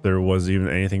 If there was even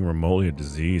anything remotely a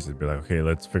disease, it'd be okay,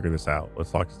 let's figure this out.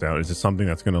 Let's lock this down. Is this something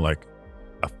that's going to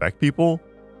affect people?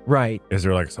 Right. Is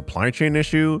there a supply chain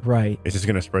issue? Right. Is this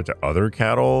going to spread to other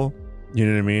cattle? You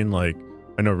know what I mean?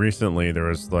 I know recently there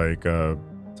was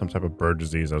some type of bird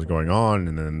disease that was going on,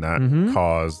 and then that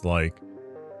caused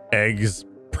eggs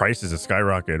prices to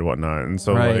skyrocket and whatnot. And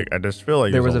so I just feel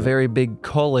there was a very big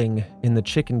culling in the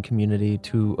chicken community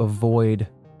to avoid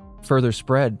further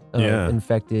spread of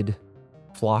infected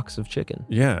flocks of chicken.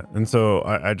 Yeah. And so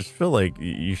I just feel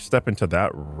you step into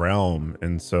that realm.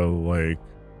 And so I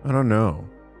don't know.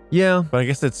 Yeah. But I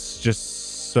guess it's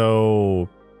just so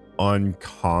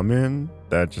uncommon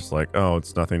that just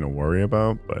it's nothing to worry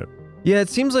about. But yeah, it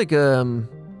seems like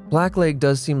blackleg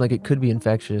does seem like it could be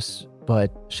infectious.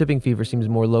 but shipping fever seems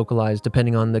more localized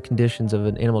depending on the conditions of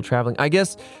an animal traveling. I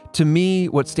guess to me,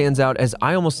 what stands out as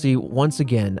I almost see once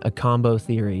again a combo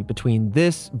theory between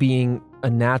this being a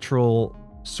natural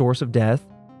source of death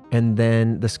and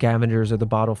then the scavengers or the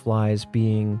bottle flies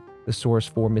being the source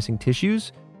for missing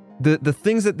tissues. The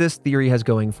things that this theory has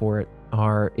going for it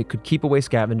are it could keep away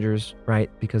scavengers, right?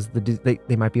 Because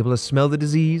they might be able to smell the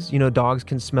disease. You know, dogs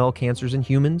can smell cancers in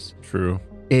humans. True.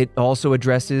 It also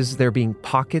addresses there being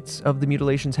pockets of the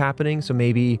mutilations happening. So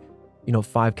maybe,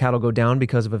 5 cattle go down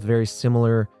because of a very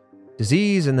similar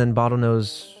disease, and then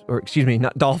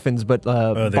not dolphins, but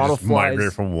bottle just flies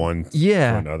migrate from one to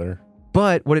another.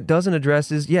 But what it doesn't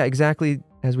address is, exactly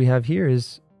as we have here,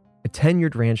 is a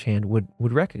tenured ranch hand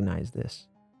would recognize this.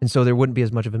 And so there wouldn't be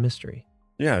as much of a mystery.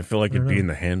 Yeah, I feel like it'd be in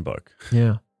the handbook.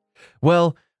 Yeah.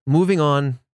 Well, moving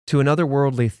on to another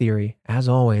worldly theory, as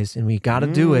always, and we got to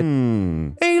do it.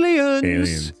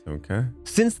 Aliens. Okay.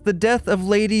 Since the death of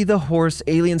Lady the horse,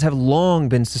 aliens have long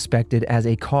been suspected as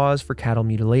a cause for cattle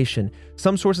mutilation.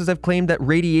 Some sources have claimed that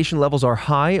radiation levels are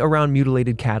high around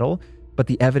mutilated cattle, but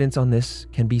the evidence on this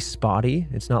can be spotty.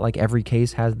 It's not like every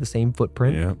case has the same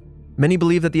footprint. Yeah. Many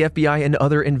believe that the FBI and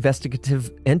other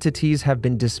investigative entities have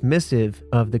been dismissive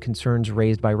of the concerns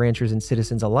raised by ranchers and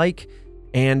citizens alike.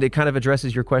 And it kind of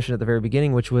addresses your question at the very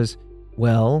beginning, which was,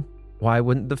 well, why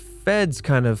wouldn't the feds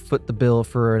kind of foot the bill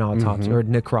for an autopsy or a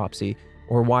necropsy?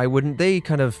 Or why wouldn't they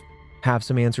kind of have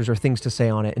some answers or things to say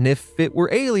on it? And if it were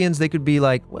aliens, they could be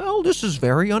like, well, this is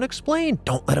very unexplained.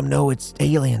 Don't let them know it's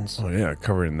aliens. Oh, yeah,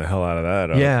 covering the hell out of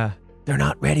that. Yeah, they're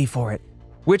not ready for it.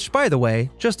 Which, by the way,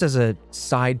 just as a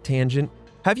side tangent,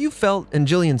 have you felt, and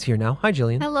Jillian's here now. Hi,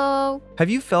 Jillian. Hello.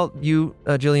 Have you felt,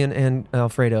 Jillian and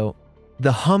Alfredo,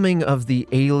 the humming of the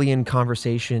alien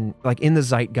conversation, like in the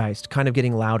zeitgeist, kind of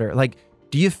getting louder? Like,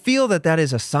 do you feel that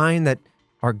is a sign that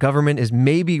our government is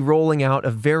maybe rolling out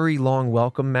a very long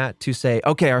welcome mat to say,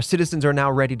 okay, our citizens are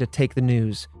now ready to take the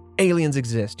news. Aliens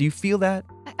exist. Do you feel that?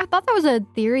 I thought that was a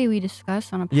theory we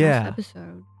discussed on a past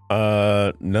episode.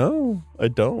 No, I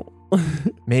don't.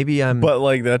 Maybe I'm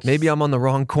on the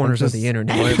wrong corners of the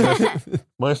internet.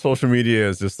 My social media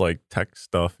is just like tech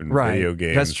stuff and video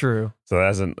games. That's true. So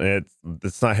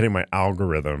it's not hitting my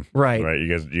algorithm. Right.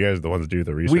 You guys are the ones that do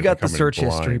the research. We got the search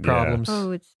history problems.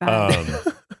 Oh, it's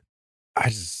bad. I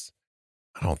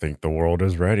don't think the world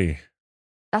is ready.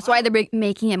 That's why they're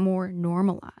making it more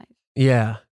normalized.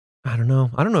 Yeah. I don't know.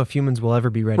 I don't know if humans will ever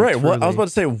be ready. Right. Well, I was about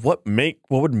to say, what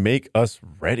would make us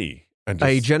ready?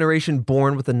 A generation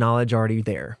born with the knowledge already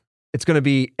there. It's going to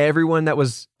be everyone that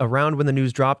was around when the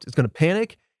news dropped. It's going to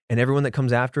panic, and everyone that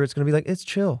comes after it's going to be like, it's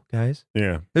chill, guys.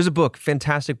 Yeah. There's a book,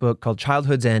 fantastic book called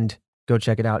Childhood's End. Go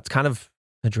check it out. It's kind of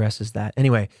addresses that.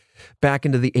 Anyway, back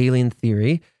into the alien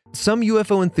theory. Some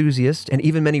UFO enthusiasts and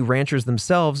even many ranchers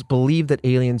themselves believe that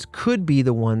aliens could be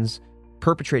the ones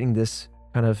perpetrating this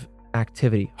kind of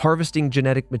activity, harvesting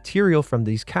genetic material from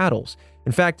these cattle.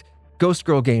 In fact, Ghost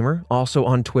Girl Gamer, also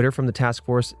on Twitter from the task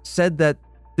force, said that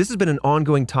this has been an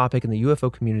ongoing topic in the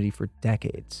UFO community for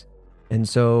decades. And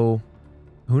so,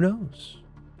 who knows?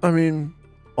 I mean,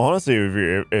 honestly,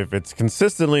 if it's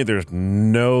consistently, there's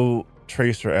no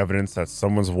trace or evidence that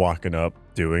someone's walking up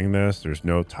doing this, there's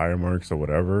no tire marks or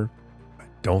whatever, I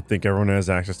don't think everyone has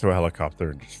access to a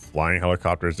helicopter and just flying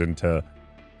helicopters into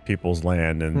people's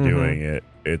land and doing it.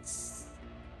 It's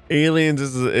aliens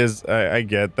is I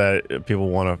get that people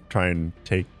want to try and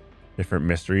take different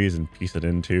mysteries and piece it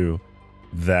into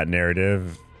that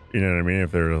narrative. You know what I mean?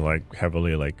 If they're like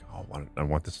heavily like, oh, I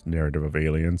want this narrative of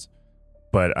aliens.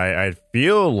 But I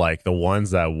feel like the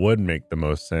ones that would make the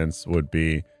most sense would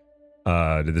be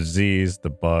the disease, the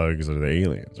bugs, or the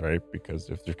aliens, right? Because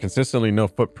if there's consistently no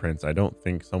footprints, I don't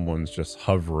think someone's just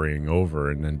hovering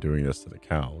over and then doing this to the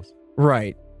cows.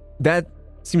 Right. That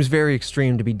seems very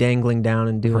extreme to be dangling down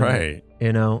and doing it,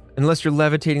 unless you're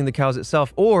levitating the cows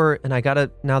itself. Or, and I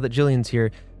gotta, now that Jillian's here,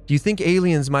 do you think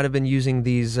aliens might have been using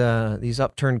these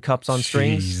upturned cups on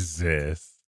strings? Jesus.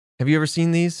 Have you ever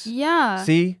seen these? Yeah.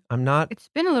 See, I'm not It's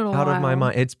been a little out while. of my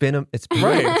mind. It's been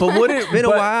right. But would it have been a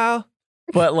while?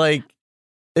 But like,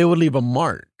 it would leave a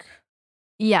mark.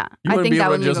 Yeah, I think that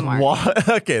would leave a mark.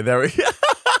 Okay, there we go.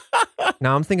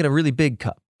 Now I'm thinking a really big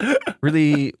cup.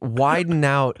 Really widen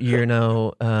out,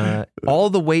 all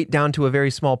the weight down to a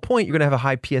very small point. You're going to have a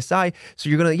high PSI. So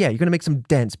you're going to make some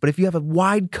dents. But if you have a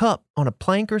wide cup on a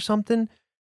plank or something,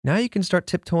 now you can start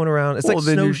tiptoeing around. It's like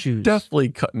snowshoes. Definitely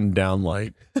cutting down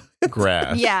like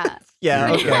grass. Yeah.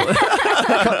 Yeah.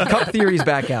 Okay. Cup theory's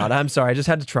back out. I'm sorry. I just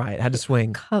had to try it. I had to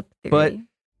swing. Cup theory. But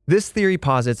this theory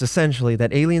posits essentially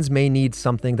that aliens may need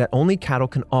something that only cattle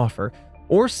can offer,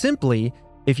 or simply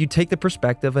if you take the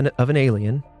perspective of an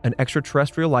alien, an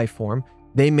extraterrestrial life form,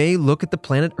 they may look at the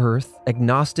planet Earth,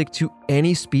 agnostic to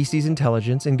any species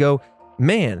intelligence, and go,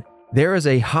 man, there is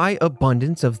a high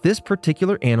abundance of this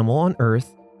particular animal on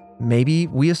Earth. Maybe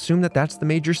we assume that that's the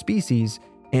major species,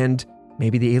 and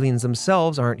maybe the aliens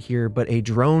themselves aren't here, but a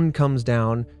drone comes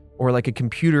down, or like a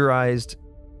computerized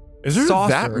Is there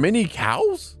saucer. that many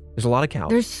cows? There's a lot of cows.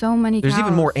 There's so many There's cows.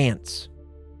 even more ants.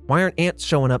 Why aren't ants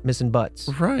showing up missing butts?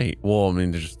 Right. Well, I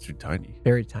mean, they're just too tiny.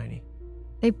 Very tiny.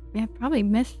 They probably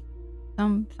miss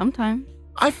some sometimes.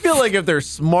 I feel like if they're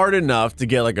smart enough to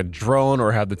get like a drone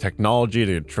or have the technology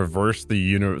to traverse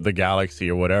the galaxy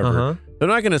or whatever, they're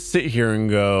not going to sit here and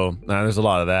go, nah, there's a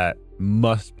lot of that.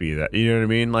 Must be that. You know what I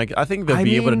mean? Like, I think they'll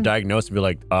be able to diagnose and be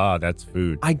like, that's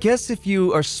food. I guess if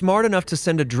you are smart enough to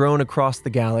send a drone across the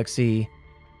galaxy,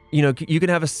 you know, you can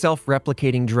have a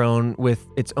self-replicating drone with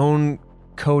its own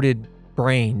coded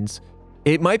brains.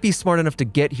 It might be smart enough to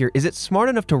get here. Is it smart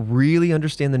enough to really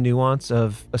understand the nuance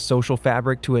of a social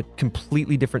fabric to a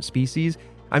completely different species?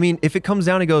 I mean, if it comes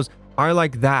down and goes, I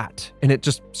like that, and it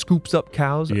just scoops up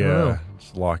cows, I don't know.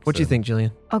 Just locks What do you in. think,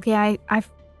 Jillian? Okay,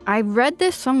 I read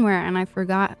this somewhere and I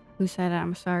forgot who said it.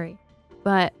 I'm sorry.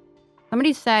 But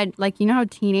somebody said, like, you know how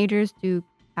teenagers do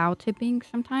cow tipping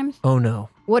sometimes? Oh, no.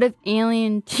 What if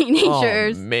alien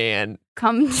teenagers man.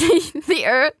 come to the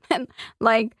Earth and,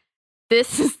 like,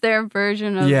 this is their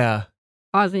version of Yeah.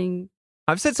 causing...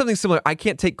 I've said something similar. I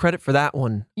can't take credit for that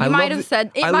one. You might have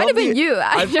said... It I might love have been the- you.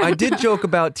 I did joke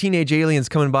about teenage aliens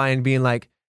coming by and being like,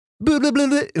 blah, blah, blah,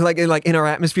 blah, like in our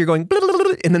atmosphere going, blah, blah, blah,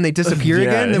 blah, and then they disappear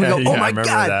again. And then we go, oh I my remember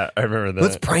God, that. I remember that.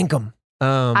 let's prank them.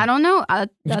 I don't know. You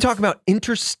That's- talk about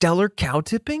interstellar cow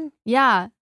tipping? Yeah.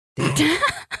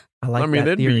 I like I mean,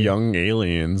 that they'd theory. be young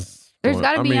aliens. There's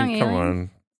gotta I be mean, young come aliens. on.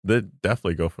 They'd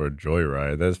definitely go for a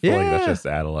joyride. That's feel like that's Yeah. just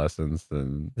adolescence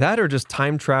and That or just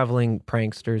time traveling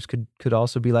pranksters could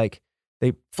also be like,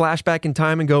 they flash back in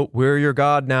time and go, we're your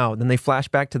God now. Then they flash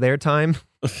back to their time.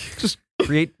 Just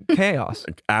create chaos.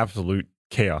 like absolute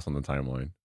chaos on the timeline.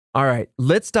 All right,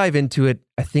 let's dive into it.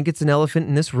 I think it's an elephant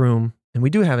in this room, and we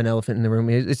do have an elephant in the room.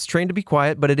 It's trained to be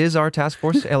quiet, but it is our task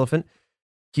force elephant.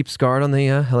 Keeps guard on the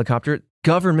helicopter.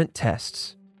 Government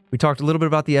tests. We talked a little bit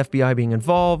about the FBI being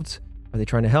involved. Are they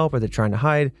trying to help? Are they trying to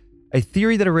hide? A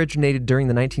theory that originated during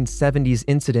the 1970s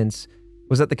incidents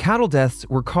was that the cattle deaths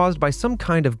were caused by some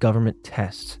kind of government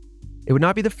test. It would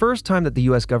not be the first time that the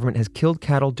U.S. government has killed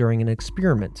cattle during an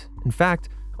experiment. In fact,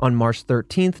 on March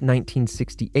 13th,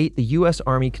 1968, the U.S.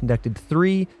 Army conducted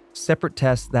 3 separate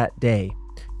tests that day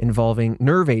involving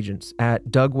nerve agents at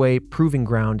Dugway Proving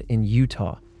Ground in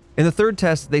Utah. In the third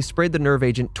test, they sprayed the nerve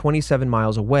agent 27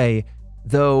 miles away,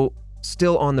 though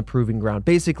still on the proving ground,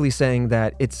 basically saying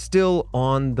that it's still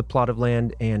on the plot of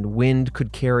land and wind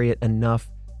could carry it enough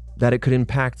that it could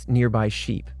impact nearby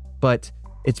sheep. But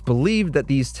it's believed that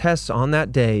these tests on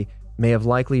that day may have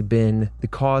likely been the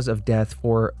cause of death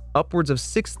for upwards of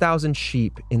 6,000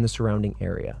 sheep in the surrounding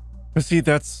area. But see,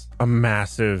 that's a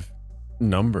massive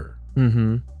number.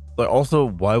 Mm-hmm. But also,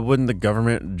 why wouldn't the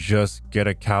government just get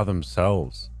a cow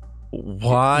themselves?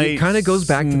 Why? It kind of goes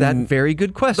back to that very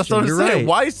good question. That's what I'm You're saying.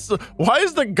 right. Why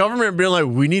is the government being like,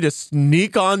 we need to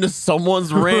sneak onto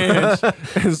someone's ranch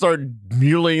and start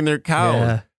mutilating their cows?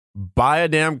 Yeah. Buy a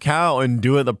damn cow and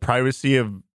do it in the privacy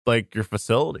of like your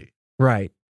facility.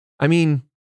 Right. I mean,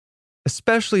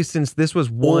 especially since this was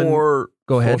one Or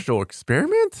Go ahead. social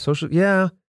experiment? social. Yeah.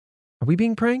 Are we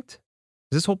being pranked?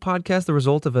 Is this whole podcast the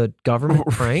result of a government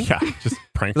prank? Yeah, just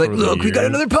prank. Like, over the look, we got years.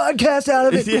 another podcast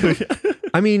out of it. Yeah.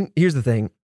 I mean, here's the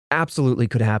thing. Absolutely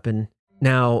could happen.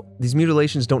 Now, these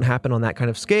mutilations don't happen on that kind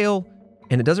of scale,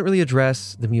 and it doesn't really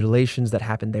address the mutilations that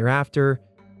happened thereafter.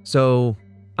 So,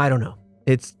 I don't know.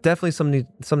 It's definitely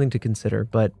something to consider,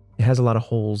 but it has a lot of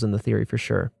holes in the theory for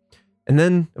sure. And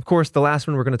then, of course, the last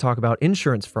one we're going to talk about,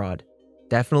 insurance fraud.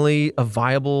 Definitely a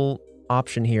viable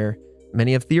option here.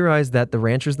 Many have theorized that the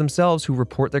ranchers themselves who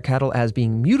report their cattle as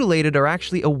being mutilated are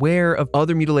actually aware of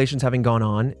other mutilations having gone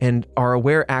on and are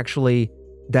aware actually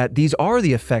that these are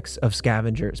the effects of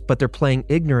scavengers, but they're playing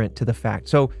ignorant to the fact.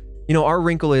 So, you know, our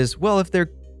wrinkle is, well, if they're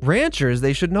ranchers,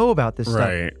 they should know about this stuff.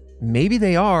 Right. Maybe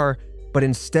they are, but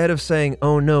instead of saying,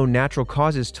 oh no, natural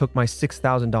causes took my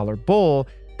 $6,000 bull,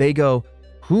 they go,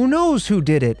 who knows who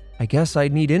did it? I guess I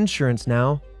need insurance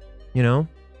now, you know?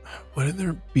 Wouldn't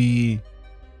there be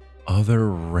other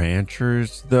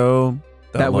ranchers though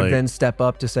That would like, then step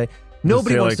up to say,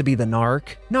 nobody say, wants like- to be the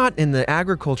narc, not in the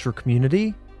agriculture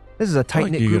community. This is a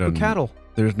tight-knit you group get of cattle.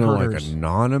 there's no herders. like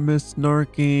anonymous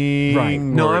narking, Right.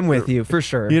 No, or- I'm with you for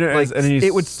sure. You know, like, as any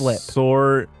it would slip.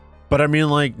 sort. But I mean,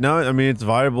 like, no, I mean, it's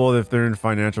viable if they're in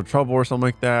financial trouble or something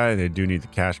like that. And they do need the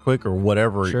cash quick or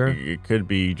whatever. Sure. It could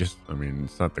be just, I mean,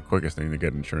 it's not the quickest thing to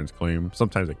get an insurance claim.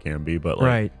 Sometimes it can be, but like.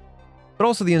 Right. But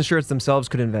also the insurance themselves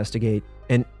could investigate.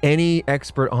 And any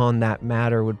expert on that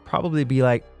matter would probably be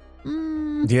like,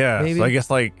 yeah. maybe. So I guess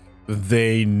like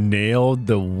they nailed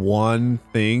the one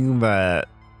thing that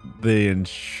the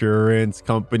insurance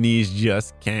companies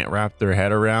just can't wrap their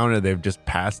head around and they've just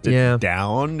passed it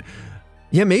down.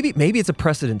 Yeah, maybe it's a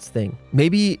precedence thing.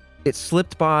 Maybe it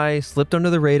slipped under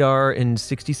the radar in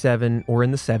 67 or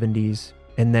in the 70s.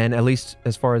 And then at least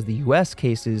as far as the US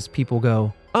cases, people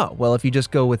go, oh, well, if you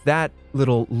just go with that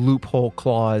little loophole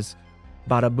clause,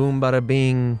 bada boom, bada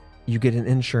bing, you get an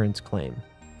insurance claim.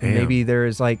 And maybe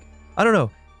there's like, I don't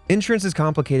know. Insurance is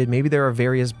complicated. Maybe there are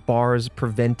various bars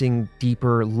preventing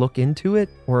deeper look into it.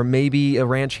 Or maybe a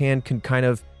ranch hand can kind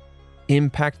of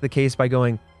impact the case by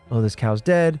going, oh, this cow's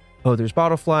dead. Oh, there's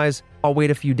bottle flies. I'll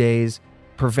wait a few days,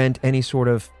 prevent any sort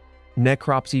of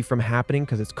necropsy from happening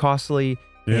because it's costly.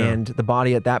 Yeah. And the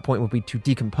body at that point will be too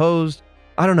decomposed.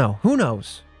 I don't know. Who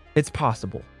knows? It's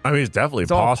possible. I mean, it's definitely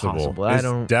It's all possible. possible.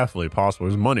 It's definitely possible.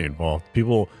 There's money involved.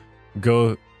 People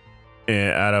go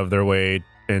out of their way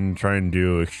and try and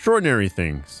do extraordinary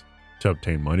things to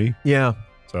obtain money. Yeah.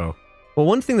 So, well,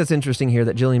 one thing that's interesting here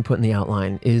that Jillian put in the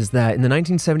outline is that in the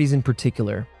 1970s in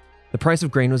particular, the price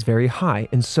of grain was very high.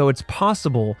 And so it's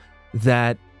possible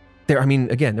that there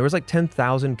was like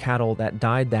 10,000 cattle that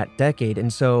died that decade.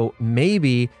 And so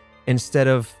maybe instead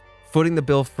of footing the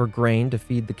bill for grain to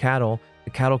feed the cattle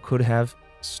could have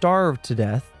starved to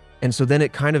death. And so then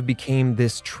it kind of became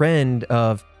this trend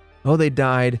of, oh, they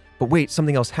died, but wait,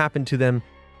 something else happened to them.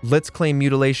 Let's claim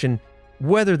mutilation,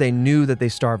 whether they knew that they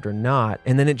starved or not.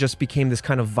 And then it just became this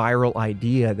kind of viral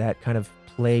idea that kind of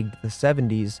plagued the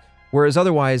 70s. Whereas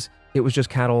otherwise, it was just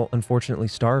cattle, unfortunately,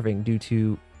 starving due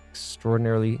to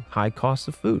extraordinarily high costs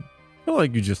of food. I feel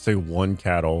like you just say one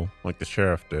cattle, like the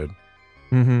sheriff did,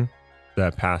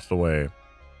 that passed away,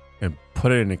 and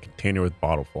put it in a container with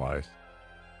bottle flies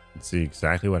and see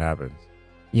exactly what happens.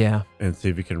 Yeah. And see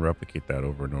if you can replicate that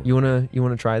over and over. You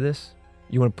wanna try this?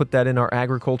 You wanna put that in our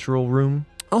agricultural room?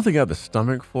 I don't think I have the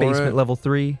stomach for Basement it. level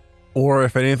 3? Or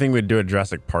if anything, we'd do a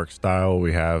Jurassic Park style.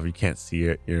 You can't see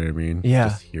it, you know what I mean? Yeah.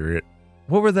 Just hear it.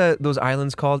 What were those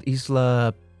islands called?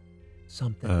 Isla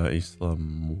something. Isla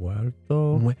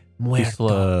Muerto? Muerto.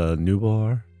 Isla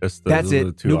Nublar. That's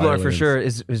it. Nublar islands. for sure.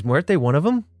 Is Muerte one of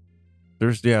them? There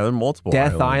are multiple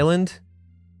Death islands. Island?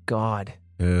 God.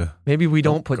 Yeah. Maybe we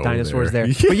don't put go dinosaurs there.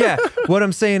 there. But yeah, what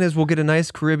I'm saying is we'll get a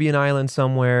nice Caribbean island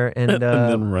somewhere and, And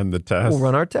then run the test. we'll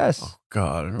run our tests. Oh,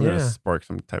 God. I'm going to spark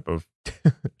some type of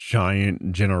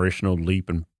giant generational leap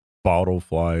in bottle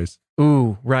flies.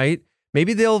 Ooh, right?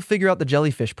 Maybe they'll figure out the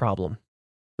jellyfish problem.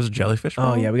 There's a jellyfish Oh,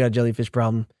 problem? yeah, we got a jellyfish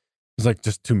problem. It's like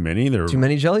just too many. Too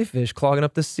many jellyfish clogging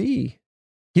up the sea.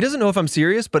 He doesn't know if I'm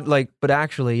serious, but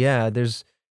actually, yeah,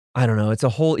 I don't know. It's a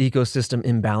whole ecosystem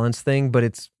imbalance thing, but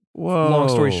it's, long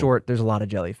story short, there's a lot of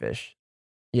jellyfish.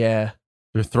 Yeah.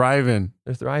 They're thriving.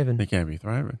 They're thriving. They can't be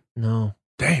thriving. No.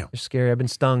 Damn. They're scary. I've been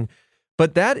stung.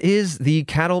 But that is the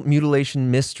cattle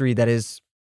mutilation mystery that has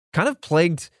kind of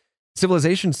plagued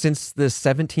civilization since the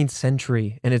 17th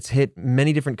century, and it's hit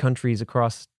many different countries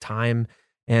across time.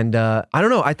 And I don't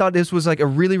know, I thought this was like a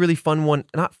really, really fun one.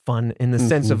 Not fun in the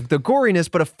sense of the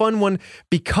goriness, but a fun one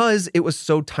because it was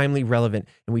so timely relevant.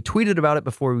 And we tweeted about it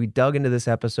before we dug into this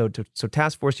episode. So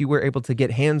Task Force, you were able to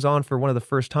get hands-on for one of the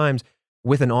first times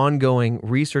with an ongoing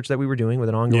research that we were doing with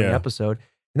an ongoing episode.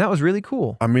 And that was really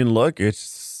cool. I mean, look,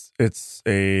 it's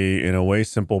a, in a way,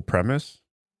 simple premise,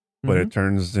 but it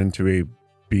turns into a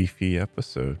beefy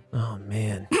episode. Oh,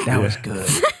 man. That was good.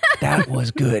 That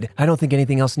was good. I don't think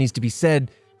anything else needs to be said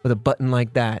with a button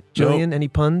like that. Jillian, any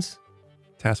puns?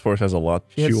 Task Force has a lot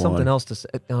to She had chew something on. else to say.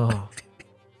 Oh,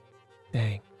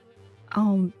 dang.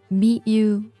 I'll meet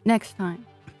you next time.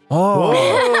 Oh,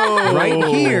 Whoa. right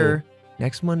here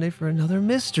next Monday for another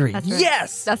mystery. That's right.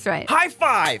 Yes. That's right. High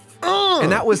five.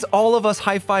 And that was all of us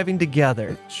high-fiving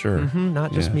together. Sure.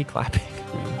 Not just Yeah. me clapping.